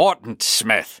important,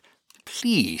 Smith.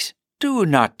 Please do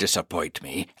not disappoint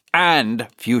me and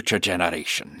future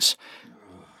generations.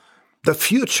 The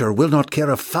future will not care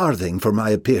a farthing for my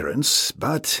appearance,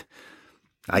 but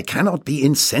I cannot be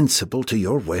insensible to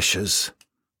your wishes.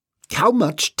 How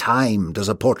much time does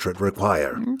a portrait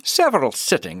require? Several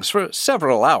sittings for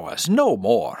several hours, no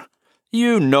more.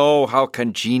 You know how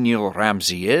congenial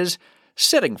Ramsay is.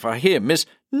 Sitting for him is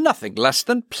nothing less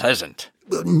than pleasant.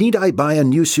 Need I buy a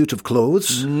new suit of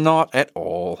clothes? Not at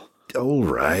all. All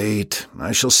right,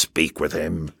 I shall speak with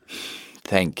him.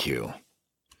 Thank you.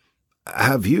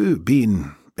 Have you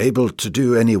been able to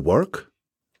do any work?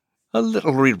 A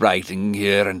little rewriting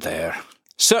here and there.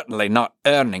 Certainly not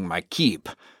earning my keep.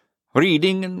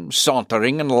 Reading and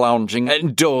sauntering and lounging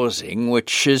and dozing,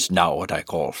 which is now what I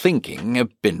call thinking,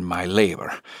 have been my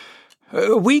labour.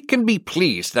 We can be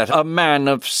pleased that a man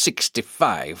of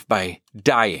 65, by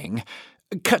dying,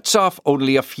 cuts off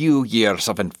only a few years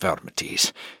of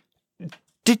infirmities.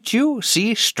 Did you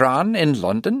see Strahan in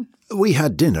London? We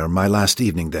had dinner my last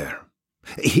evening there.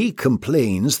 He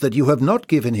complains that you have not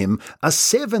given him a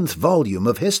 7th volume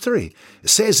of history.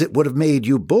 Says it would have made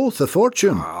you both a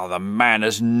fortune. Oh, the man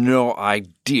has no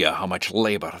idea how much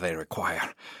labour they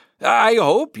require. I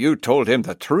hope you told him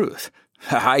the truth.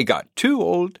 I got too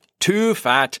old, too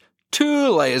fat, too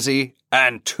lazy,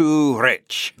 and too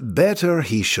rich. Better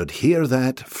he should hear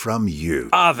that from you.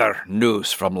 Other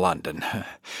news from London.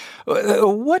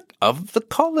 What of the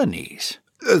colonies?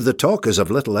 The talk is of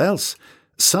little else.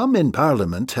 Some in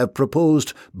Parliament have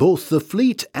proposed both the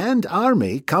fleet and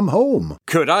army come home.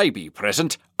 Could I be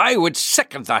present, I would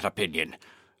second that opinion.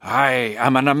 I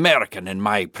am an American in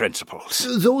my principles.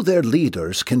 Though their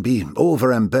leaders can be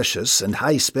over-ambitious and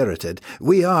high-spirited,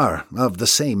 we are of the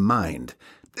same mind.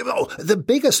 Oh, the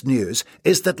biggest news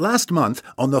is that last month,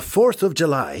 on the 4th of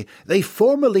July, they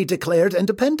formally declared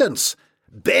independence.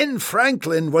 Ben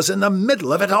Franklin was in the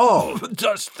middle of it all.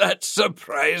 Does that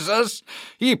surprise us?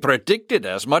 He predicted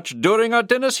as much during our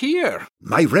dinners here.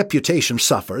 My reputation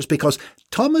suffers because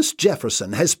Thomas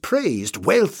Jefferson has praised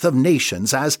Wealth of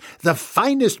Nations as the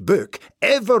finest book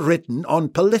ever written on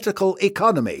political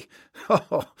economy.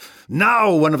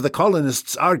 Now one of the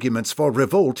colonists' arguments for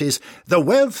revolt is the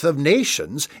wealth of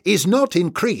nations is not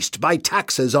increased by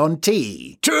taxes on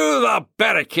tea. To the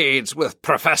barricades with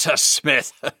Professor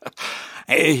Smith.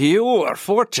 You were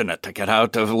fortunate to get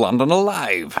out of London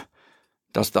alive.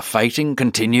 Does the fighting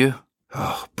continue?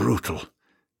 Oh, brutal.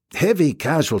 Heavy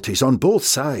casualties on both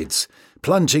sides,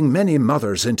 plunging many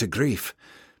mothers into grief.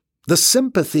 The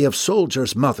sympathy of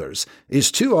soldiers' mothers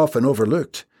is too often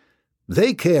overlooked.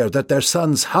 They care that their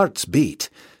sons' hearts beat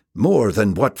more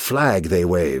than what flag they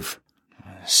wave.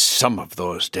 Some of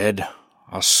those dead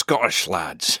are Scottish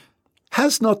lads.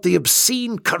 Has not the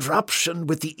obscene corruption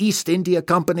with the East India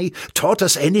Company taught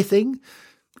us anything?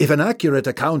 If an accurate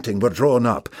accounting were drawn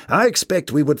up, I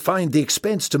expect we would find the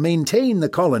expense to maintain the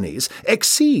colonies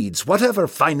exceeds whatever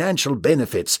financial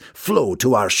benefits flow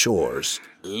to our shores.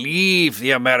 Leave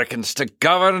the Americans to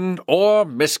govern or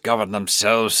misgovern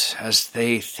themselves as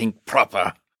they think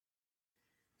proper.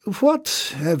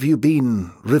 What have you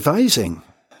been revising?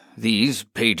 These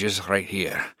pages right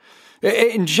here.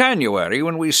 In January,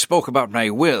 when we spoke about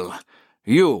my will,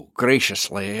 you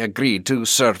graciously agreed to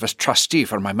serve as trustee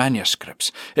for my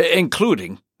manuscripts,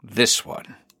 including this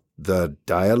one. The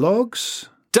dialogues?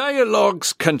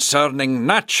 Dialogues Concerning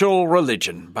Natural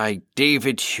Religion by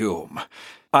David Hume.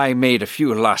 I made a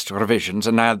few last revisions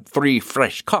and had 3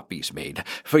 fresh copies made,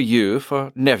 for you,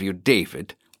 for nephew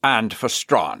David, and for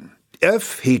Strawn.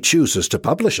 If he chooses to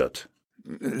publish it.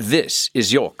 This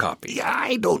is your copy.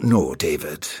 I don't know,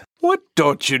 David. What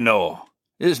don't you know?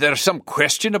 Is there some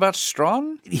question about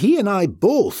Strawn? He and I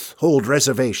both hold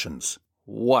reservations.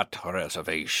 What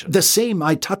reservation? The same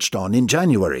I touched on in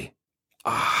January.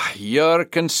 You're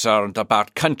concerned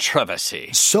about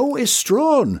controversy. So is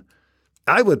Strawn.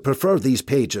 I would prefer these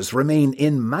pages remain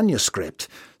in manuscript,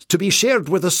 to be shared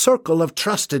with a circle of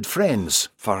trusted friends.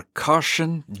 For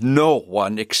caution, no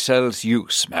one excels you,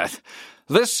 Smith.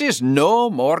 This is no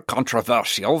more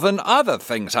controversial than other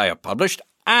things I have published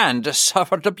and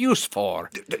suffered abuse for.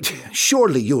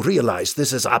 Surely you realize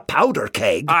this is a powder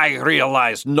keg. I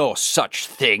realize no such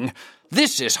thing.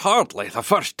 This is hardly the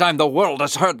first time the world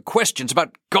has heard questions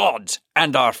about gods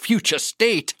and our future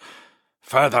state.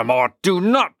 Furthermore, do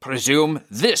not presume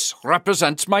this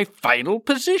represents my final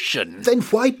position. Then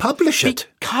why publish it?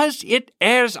 Because it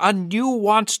airs a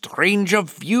nuanced range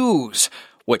of views,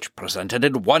 which presented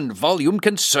in one volume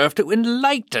can serve to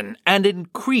enlighten and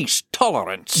increase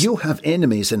tolerance. You have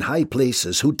enemies in high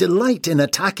places who delight in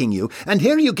attacking you, and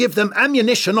here you give them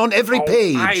ammunition on every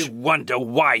page. I wonder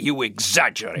why you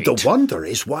exaggerate. The wonder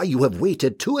is why you have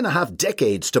waited 2.5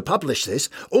 decades to publish this,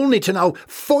 only to now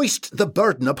foist the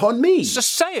burden upon me.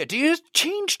 Society has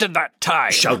changed in that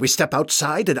time. Shall we step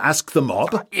outside and ask the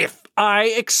mob? If I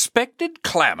expected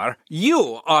clamour,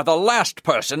 you are the last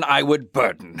person I would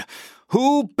burden.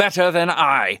 Who better than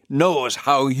I knows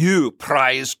how you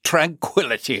prize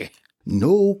tranquility?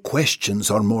 No questions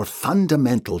are more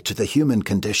fundamental to the human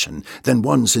condition than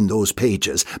ones in those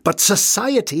pages, but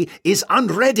society is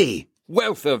unready.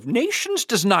 Wealth of Nations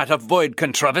does not avoid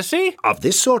controversy. Of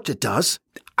this sort it does.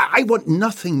 I want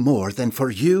nothing more than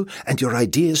for you and your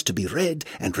ideas to be read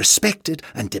and respected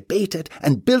and debated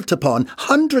and built upon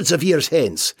hundreds of years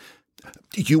hence.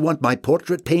 You want my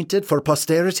portrait painted for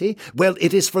posterity? Well,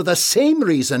 it is for the same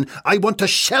reason I want to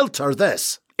shelter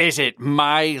this. Is it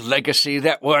my legacy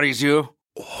that worries you?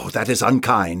 Oh, that is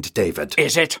unkind, David.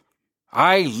 Is it?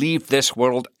 I leave this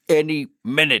world any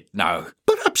minute now.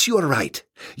 Perhaps you are right.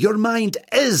 Your mind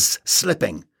is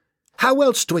slipping. How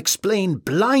else to explain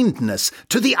blindness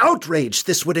to the outrage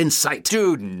this would incite?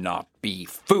 Do not be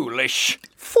foolish.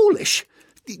 Foolish?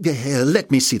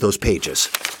 Let me see those pages.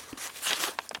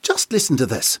 Just listen to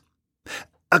this.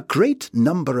 A great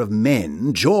number of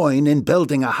men join in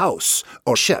building a house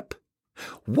or ship.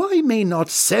 Why may not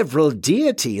several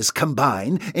deities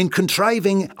combine in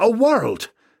contriving a world?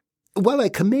 While I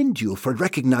commend you for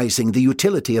recognizing the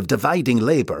utility of dividing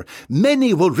labor,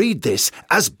 many will read this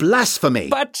as blasphemy.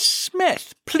 But,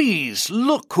 Smith, please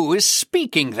look who is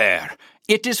speaking there.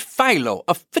 It is Philo,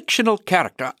 a fictional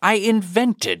character I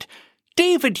invented.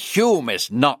 David Hume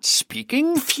is not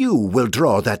speaking. Few will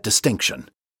draw that distinction.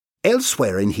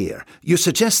 Elsewhere in here, you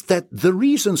suggest that the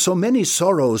reason so many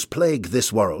sorrows plague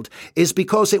this world is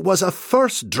because it was a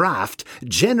first draft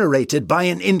generated by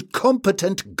an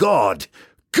incompetent god.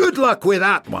 Good luck with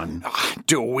that one.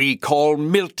 Do we call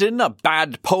Milton a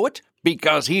bad poet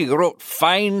because he wrote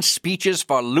fine speeches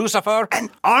for Lucifer? An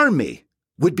army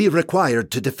would be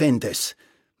required to defend this.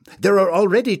 There are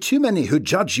already too many who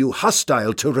judge you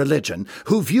hostile to religion,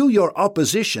 who view your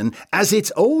opposition as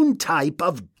its own type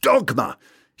of dogma.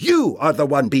 You are the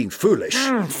one being foolish.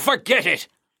 Forget it.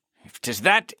 If 'tis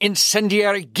that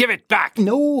incendiary, give it back.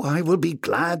 No, I will be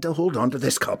glad to hold on to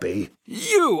this copy.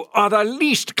 You are the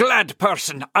least glad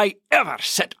person I ever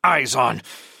set eyes on.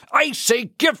 I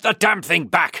say give the damn thing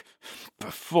back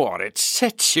before it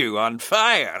sets you on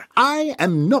fire. I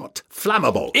am not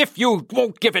flammable. If you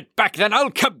won't give it back, then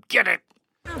I'll come get it.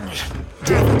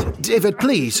 David,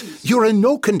 please, you're in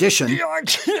no condition.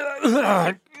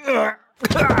 Good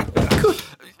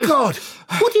God,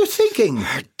 what are you thinking?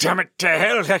 Damn it to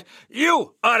hell,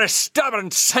 you are a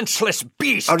stubborn, senseless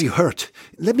beast. Are you hurt?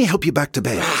 Let me help you back to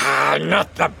bed.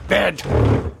 Not the bed.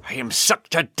 I am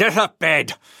sucked to death of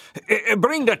bed.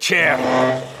 Bring the chair.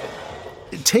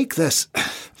 Take this.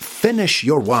 Finish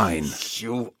your wine.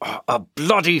 You are a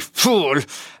bloody fool.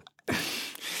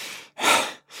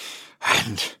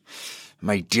 And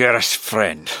my dearest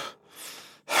friend.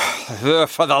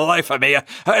 For the life of me,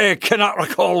 I cannot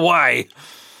recall why.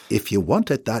 If you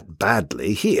want it that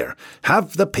badly, here,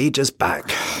 have the pages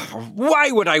back. Why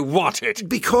would I want it?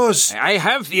 Because I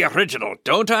have the original,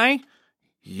 don't I?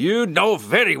 You know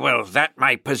very well that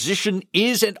my position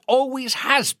is and always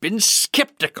has been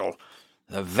skeptical.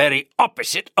 The very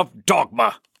opposite of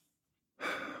dogma.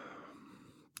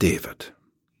 David,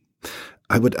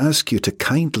 I would ask you to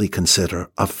kindly consider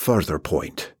a further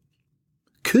point.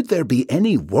 Could there be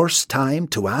any worse time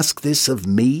to ask this of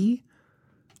me?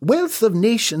 Wealth of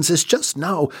Nations is just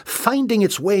now finding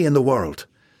its way in the world,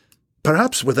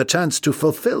 perhaps with a chance to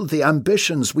fulfill the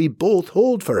ambitions we both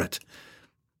hold for it.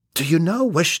 Do you now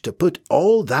wish to put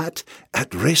all that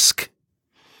at risk?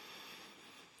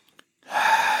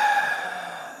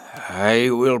 I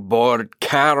will board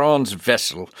Charon's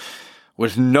vessel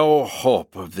with no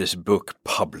hope of this book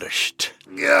published.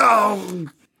 Oh,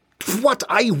 what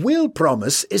I will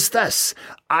promise is this.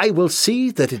 I will see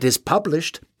that it is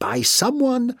published by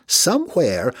someone,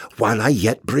 somewhere, while I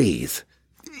yet breathe.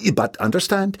 But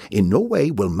understand, in no way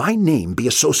will my name be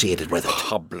associated with it.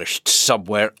 Published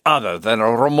somewhere other than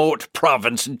a remote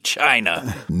province in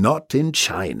China. Not in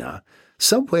China.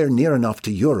 Somewhere near enough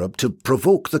to Europe to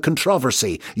provoke the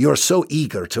controversy you're so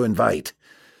eager to invite.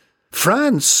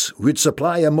 France would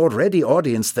supply a more ready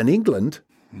audience than England.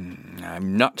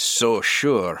 I'm not so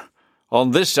sure.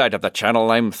 On this side of the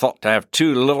channel, I'm thought to have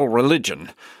too little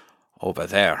religion. Over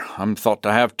there, I'm thought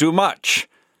to have too much.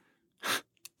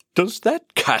 Does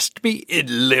that cast me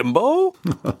in limbo?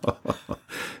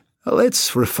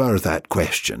 Let's refer that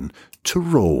question to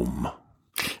Rome.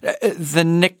 The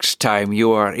next time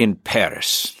you are in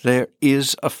Paris, there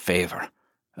is a favour,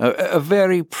 a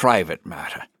very private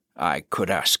matter I could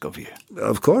ask of you.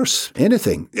 Of course,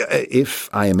 anything, if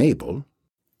I am able.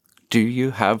 Do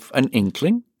you have an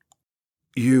inkling?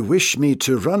 You wish me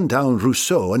to run down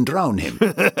Rousseau and drown him?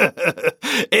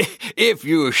 If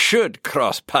you should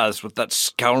cross paths with that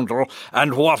scoundrel,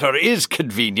 and water is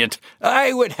convenient,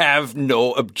 I would have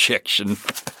no objection.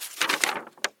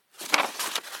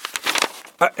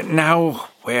 Now,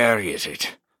 where is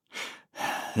it?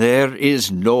 There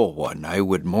is no one I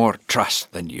would more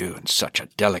trust than you in such a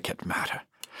delicate matter.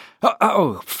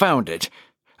 Oh, found it.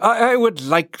 I would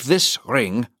like this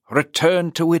ring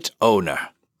returned to its owner.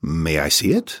 May I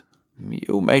see it?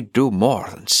 You may do more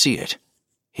than see it.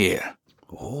 Here.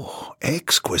 Oh,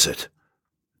 exquisite.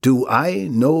 Do I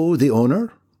know the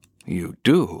owner? You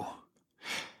do.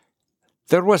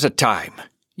 There was a time,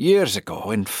 years ago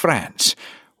in France,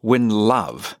 when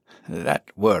love,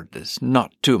 that word is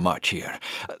not too much here,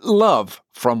 love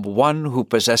from one who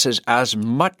possesses as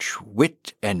much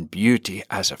wit and beauty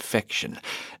as affection,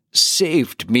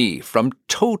 saved me from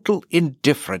total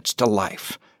indifference to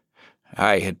life.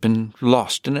 I had been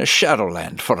lost in a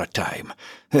shadowland for a time.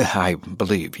 I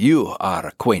believe you are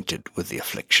acquainted with the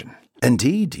affliction.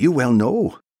 Indeed, you well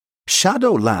know.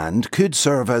 Shadowland could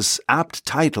serve as apt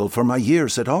title for my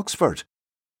years at Oxford.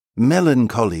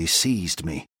 Melancholy seized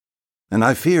me, and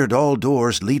I feared all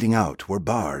doors leading out were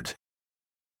barred.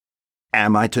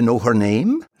 Am I to know her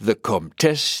name? The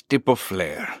Comtesse de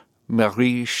Beaufleur,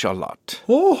 Marie Charlotte.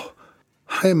 Oh,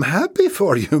 I am happy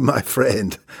for you, my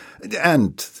friend.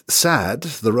 And sad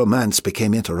the romance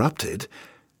became interrupted.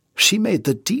 She made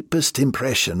the deepest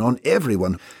impression on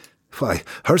everyone. Why,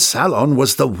 her salon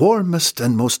was the warmest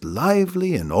and most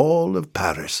lively in all of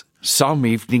Paris. Some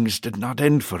evenings did not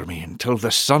end for me until the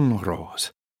sun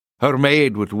rose. Her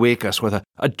maid would wake us with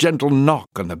a gentle knock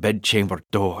on the bedchamber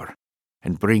door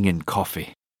and bring in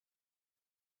coffee.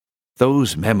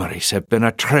 Those memories have been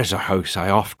a treasure house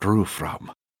I oft drew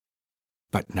from.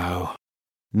 But now,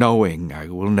 knowing I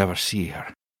will never see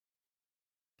her,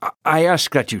 I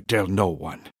ask that you tell no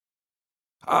one.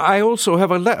 I also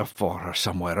have a letter for her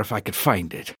somewhere if I could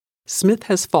find it. Smith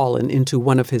has fallen into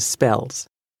one of his spells.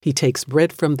 He takes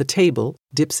bread from the table,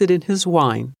 dips it in his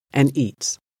wine, and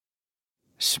eats.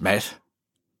 Smith?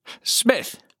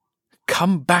 Smith,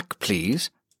 come back,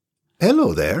 please.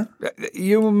 Hello there.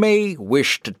 You may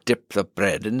wish to dip the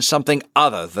bread in something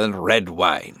other than red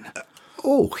wine.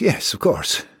 Oh, yes, of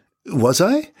course. Was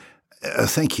I?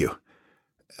 Thank you.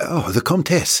 Oh, the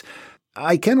Comtesse.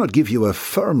 I cannot give you a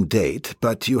firm date,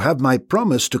 but you have my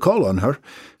promise to call on her.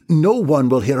 No one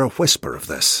will hear a whisper of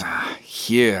this.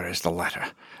 Here is the letter.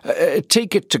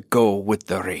 Take it to go with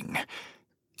the ring.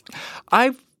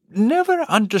 I've never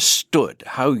understood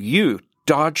how you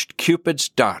dodged Cupid's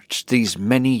darts these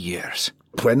many years.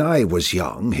 When I was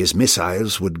young, his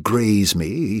missiles would graze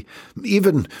me,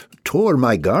 even tore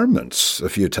my garments a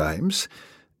few times.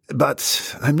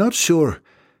 But I'm not sure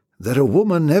that a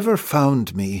woman ever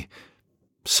found me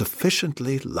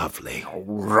sufficiently lovely. Oh,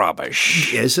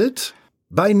 rubbish. Is it?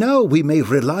 By now we may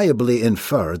reliably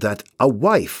infer that a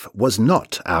wife was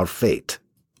not our fate.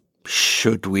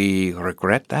 Should we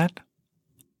regret that?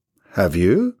 Have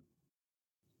you?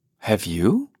 Have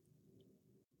you?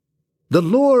 The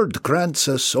Lord grants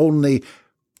us only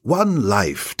one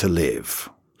life to live.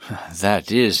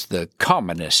 That is the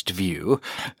commonest view.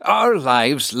 Our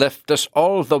lives left us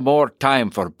all the more time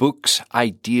for books,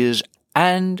 ideas,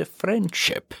 and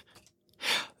friendship.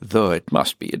 Though it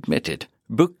must be admitted,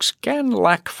 books can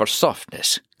lack for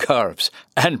softness, curves,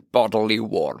 and bodily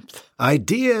warmth.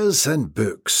 Ideas and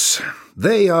books,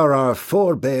 they are our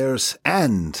forebears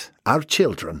and our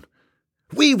children.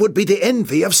 We would be the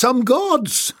envy of some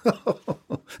gods.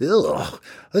 Ugh,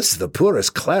 this is the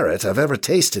poorest claret I've ever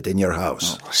tasted in your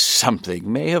house. Oh,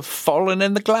 something may have fallen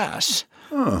in the glass.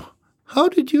 Oh, how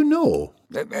did you know?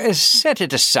 Set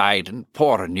it aside and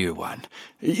pour a new one.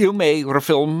 You may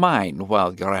refill mine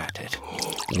while you're at it.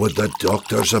 Would the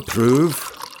doctors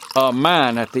approve? A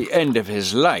man at the end of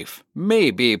his life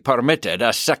may be permitted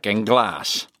a second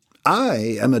glass.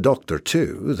 I am a doctor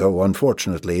too, though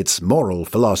unfortunately it's moral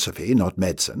philosophy, not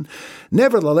medicine.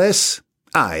 Nevertheless,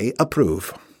 I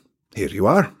approve. Here you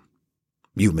are.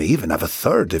 You may even have a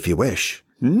third if you wish.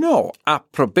 No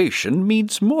approbation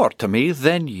means more to me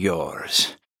than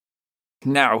yours.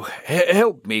 Now,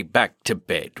 help me back to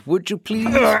bed, would you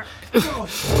please?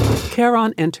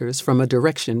 Charon enters from a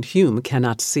direction Hume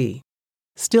cannot see.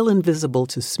 Still invisible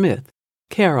to Smith,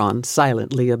 Charon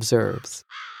silently observes.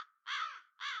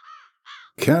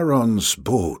 Charon's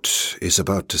boat is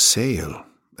about to sail,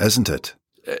 isn't it?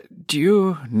 Do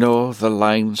you know the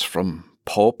lines from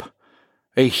Pope?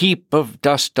 A heap of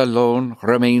dust alone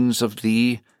remains of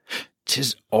thee.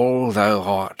 'Tis all thou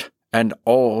art, and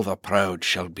all the proud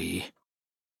shall be.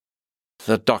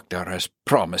 The doctor has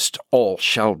promised all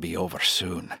shall be over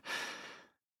soon.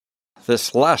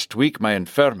 This last week my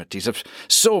infirmities have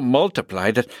so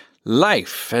multiplied that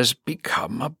life has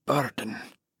become a burden.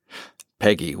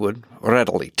 Peggy would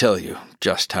readily tell you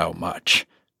just how much.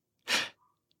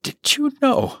 Did you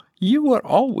know you were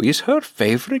always her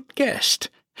favourite guest?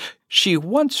 She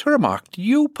once remarked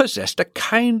you possessed a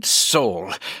kind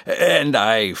soul, and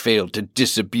I failed to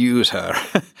disabuse her.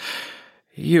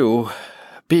 You,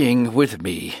 being with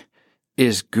me,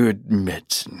 is good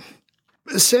medicine.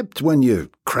 Except when you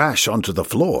crash onto the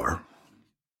floor.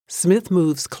 Smith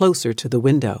moves closer to the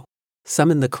window.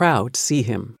 Some in the crowd see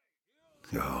him.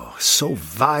 Oh, so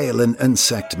vile an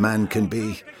insect man can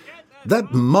be.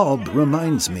 That mob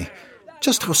reminds me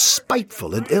just how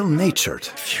spiteful and ill-natured.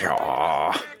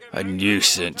 Pshaw, a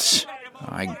nuisance.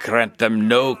 I grant them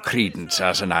no credence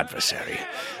as an adversary.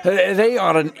 They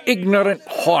are an ignorant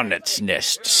hornet's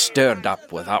nest stirred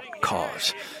up without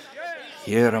cause.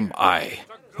 Here am I,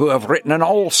 who have written on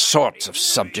all sorts of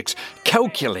subjects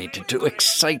calculated to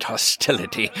excite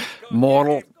hostility,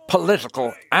 moral,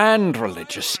 political, and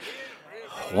religious.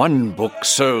 One book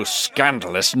so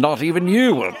scandalous not even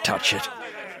you will touch it.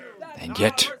 And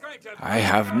yet I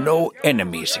have no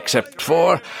enemies except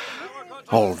for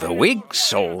all the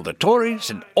Whigs, all the Tories,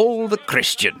 and all the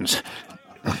Christians.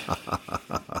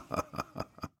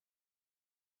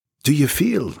 Do you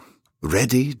feel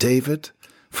ready, David,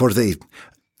 for the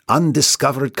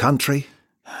undiscovered country?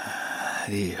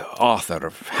 The author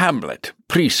of Hamlet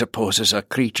presupposes a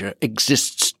creature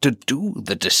exists to do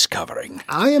the discovering.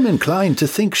 I am inclined to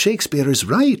think Shakespeare is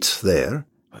right there.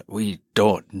 But we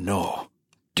don't know,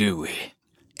 do we?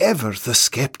 Ever the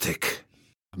skeptic.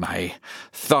 My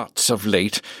thoughts of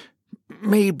late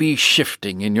may be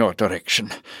shifting in your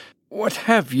direction. What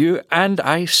have you and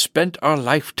I spent our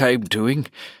lifetime doing?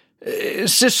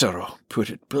 Cicero put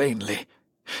it plainly.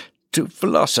 To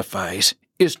philosophize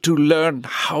is to learn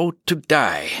how to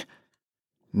die.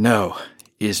 Now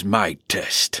is my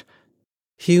test.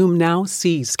 Hume now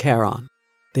sees Charon.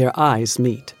 Their eyes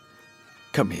meet.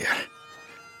 Come here.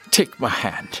 Take my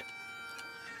hand.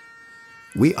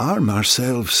 We arm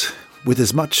ourselves with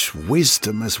as much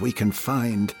wisdom as we can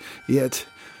find, yet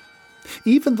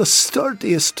even the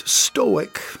sturdiest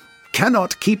stoic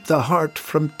cannot keep the heart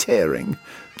from tearing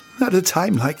at a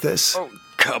time like this. Oh,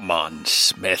 come on,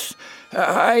 Smith.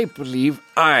 I believe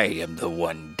I am the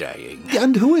one dying.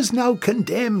 And who is now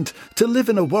condemned to live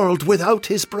in a world without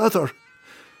his brother?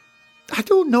 I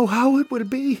don't know how it will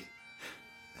be.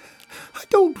 I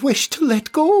don't wish to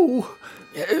let go.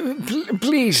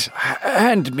 Please,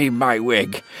 hand me my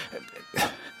wig.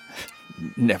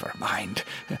 Never mind.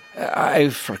 I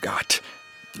forgot.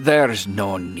 There's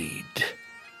no need.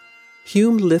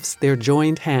 Hume lifts their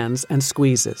joined hands and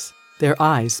squeezes. Their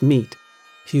eyes meet.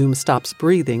 Hume stops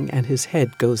breathing and his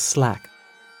head goes slack.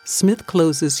 Smith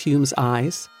closes Hume's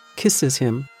eyes, kisses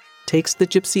him, takes the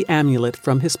gypsy amulet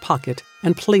from his pocket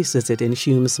and places it in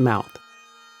Hume's mouth.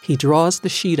 He draws the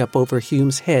sheet up over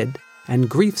Hume's head and,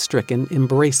 grief-stricken,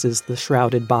 embraces the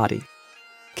shrouded body.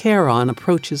 Charon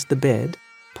approaches the bed,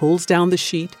 pulls down the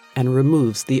sheet, and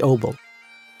removes the obol.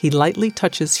 He lightly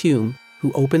touches Hume,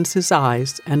 who opens his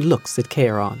eyes and looks at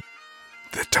Charon.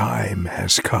 The time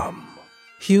has come.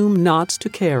 Hume nods to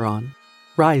Charon,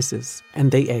 rises,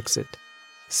 and they exit.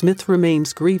 Smith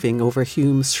remains grieving over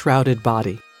Hume's shrouded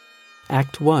body.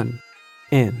 Act 1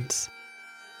 ends.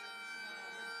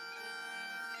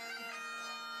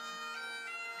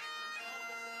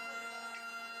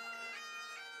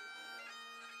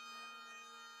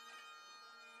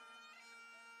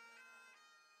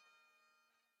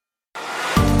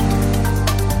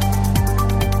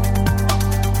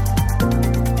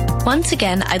 Once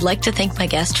again, I'd like to thank my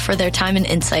guest for their time and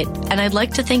insight, and I'd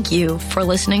like to thank you for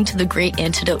listening to the Great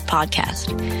Antidote podcast.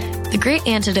 The Great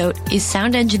Antidote is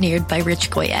sound engineered by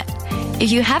Rich Goyette.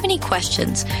 If you have any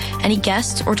questions, any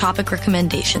guests or topic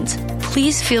recommendations,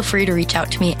 please feel free to reach out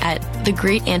to me at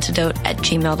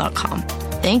thegreatantidote@gmail.com.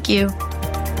 Thank you.